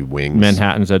 obviously, Wings.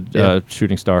 Manhattan's a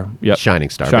Shooting Star. Yep. Shining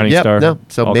Star. Shining Star. No,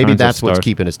 so maybe that's what's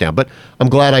keeping us down. But I'm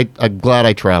glad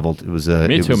I traveled. It was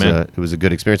Me too, man. It was a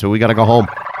good experience, but we got to go home.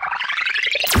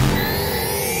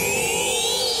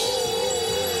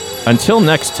 Until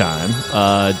next time,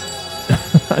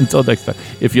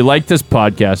 if you like this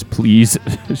podcast, please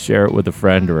share it with a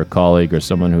friend or a colleague or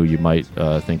someone who you might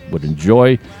think would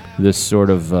enjoy this sort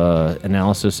of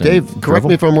analysis. Dave, correct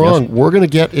me if I'm wrong. Yes. We're going to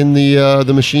get in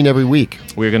the machine every week.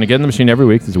 We're going to get in the machine every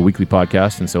week. There's a weekly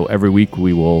podcast, and so every week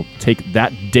we will take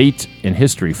that date in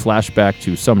history, flashback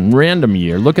to some random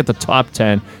year, look at the top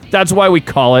 10. That's why we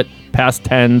call it Past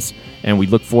Tens, and we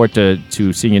look forward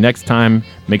to seeing you next time.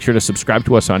 Make sure to subscribe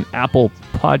to us on Apple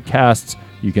Podcasts.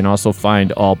 You can also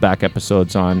find all back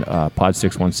episodes on Pod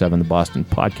 617, the Boston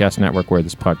Podcast Network, where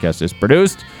this podcast is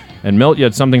produced. And Milt, you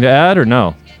had something to add or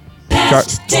no?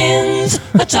 Past Tens,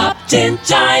 a top 10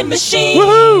 time machine.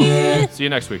 Woohoo! See you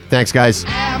next week. Thanks, guys.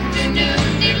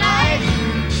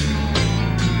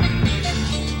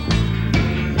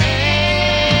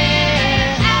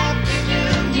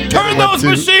 Turn those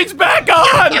machines back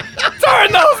on!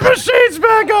 Turn those machines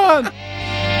back on!